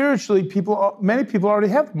spiritually, many people already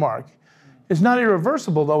have the mark. It's not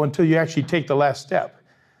irreversible, though, until you actually take the last step.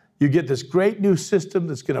 You get this great new system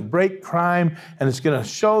that's going to break crime, and it's going to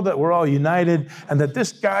show that we're all united, and that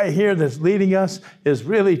this guy here that's leading us is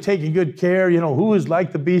really taking good care, you know, who is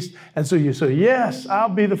like the beast. And so you say, yes, I'll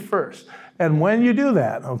be the first. And when you do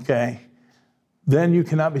that, okay, then you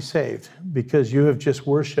cannot be saved because you have just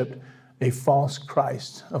worshiped a false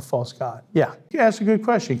Christ, a false God. Yeah, that's a good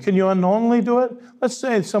question. Can you unknowingly do it? Let's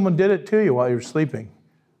say someone did it to you while you were sleeping.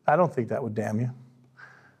 I don't think that would damn you.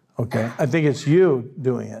 Okay, I think it's you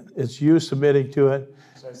doing it. It's you submitting to it.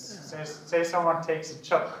 So say someone takes a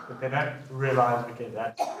chip, but they don't realize, okay,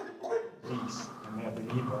 that's beast, and they're a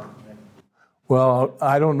believer. Well,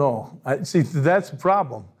 I don't know. See, that's the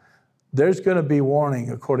problem. There's going to be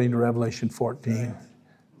warning according to Revelation 14.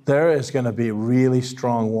 There is going to be really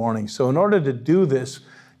strong warning. So in order to do this,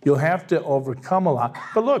 you'll have to overcome a lot.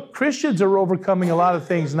 But look, Christians are overcoming a lot of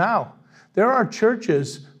things now. There are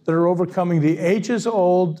churches that are overcoming the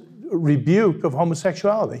ages-old rebuke of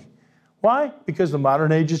homosexuality. Why? Because the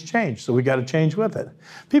modern age has changed, so we got to change with it.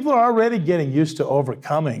 People are already getting used to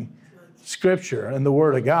overcoming Scripture and the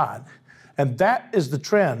Word of God. And that is the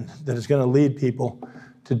trend that is going to lead people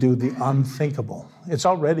to do the unthinkable. It's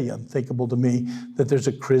already unthinkable to me that there's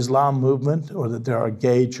a Chrislam movement or that there are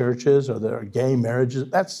gay churches or there are gay marriages.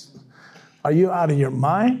 Are you out of your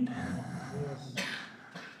mind?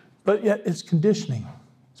 But yet it's conditioning.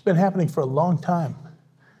 It's been happening for a long time.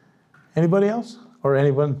 Anybody else? Or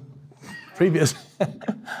anyone previous?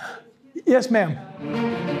 Yes, ma'am.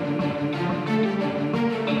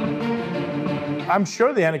 I'm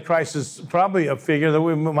sure the Antichrist is probably a figure that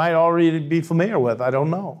we might already be familiar with. I don't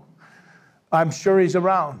know. I'm sure he's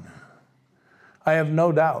around. I have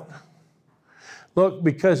no doubt. Look,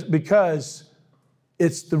 because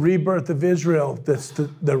it's the rebirth of Israel that's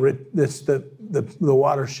the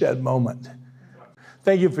watershed moment.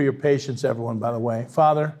 Thank you for your patience, everyone, by the way.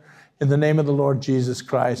 Father, in the name of the Lord Jesus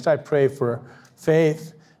Christ, I pray for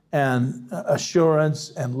faith and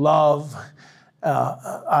assurance and love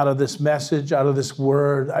out of this message, out of this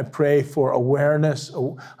word. I pray for awareness.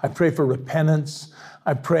 I pray for repentance.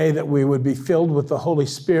 I pray that we would be filled with the Holy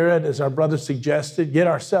Spirit, as our brother suggested, get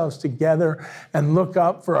ourselves together and look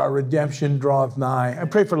up, for our redemption draweth nigh. I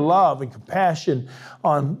pray for love and compassion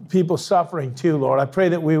on people suffering too, Lord. I pray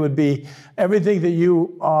that we would be everything that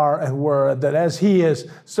you are and were, that as he is,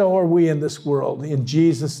 so are we in this world. In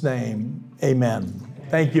Jesus' name, amen.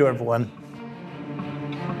 Thank you, everyone.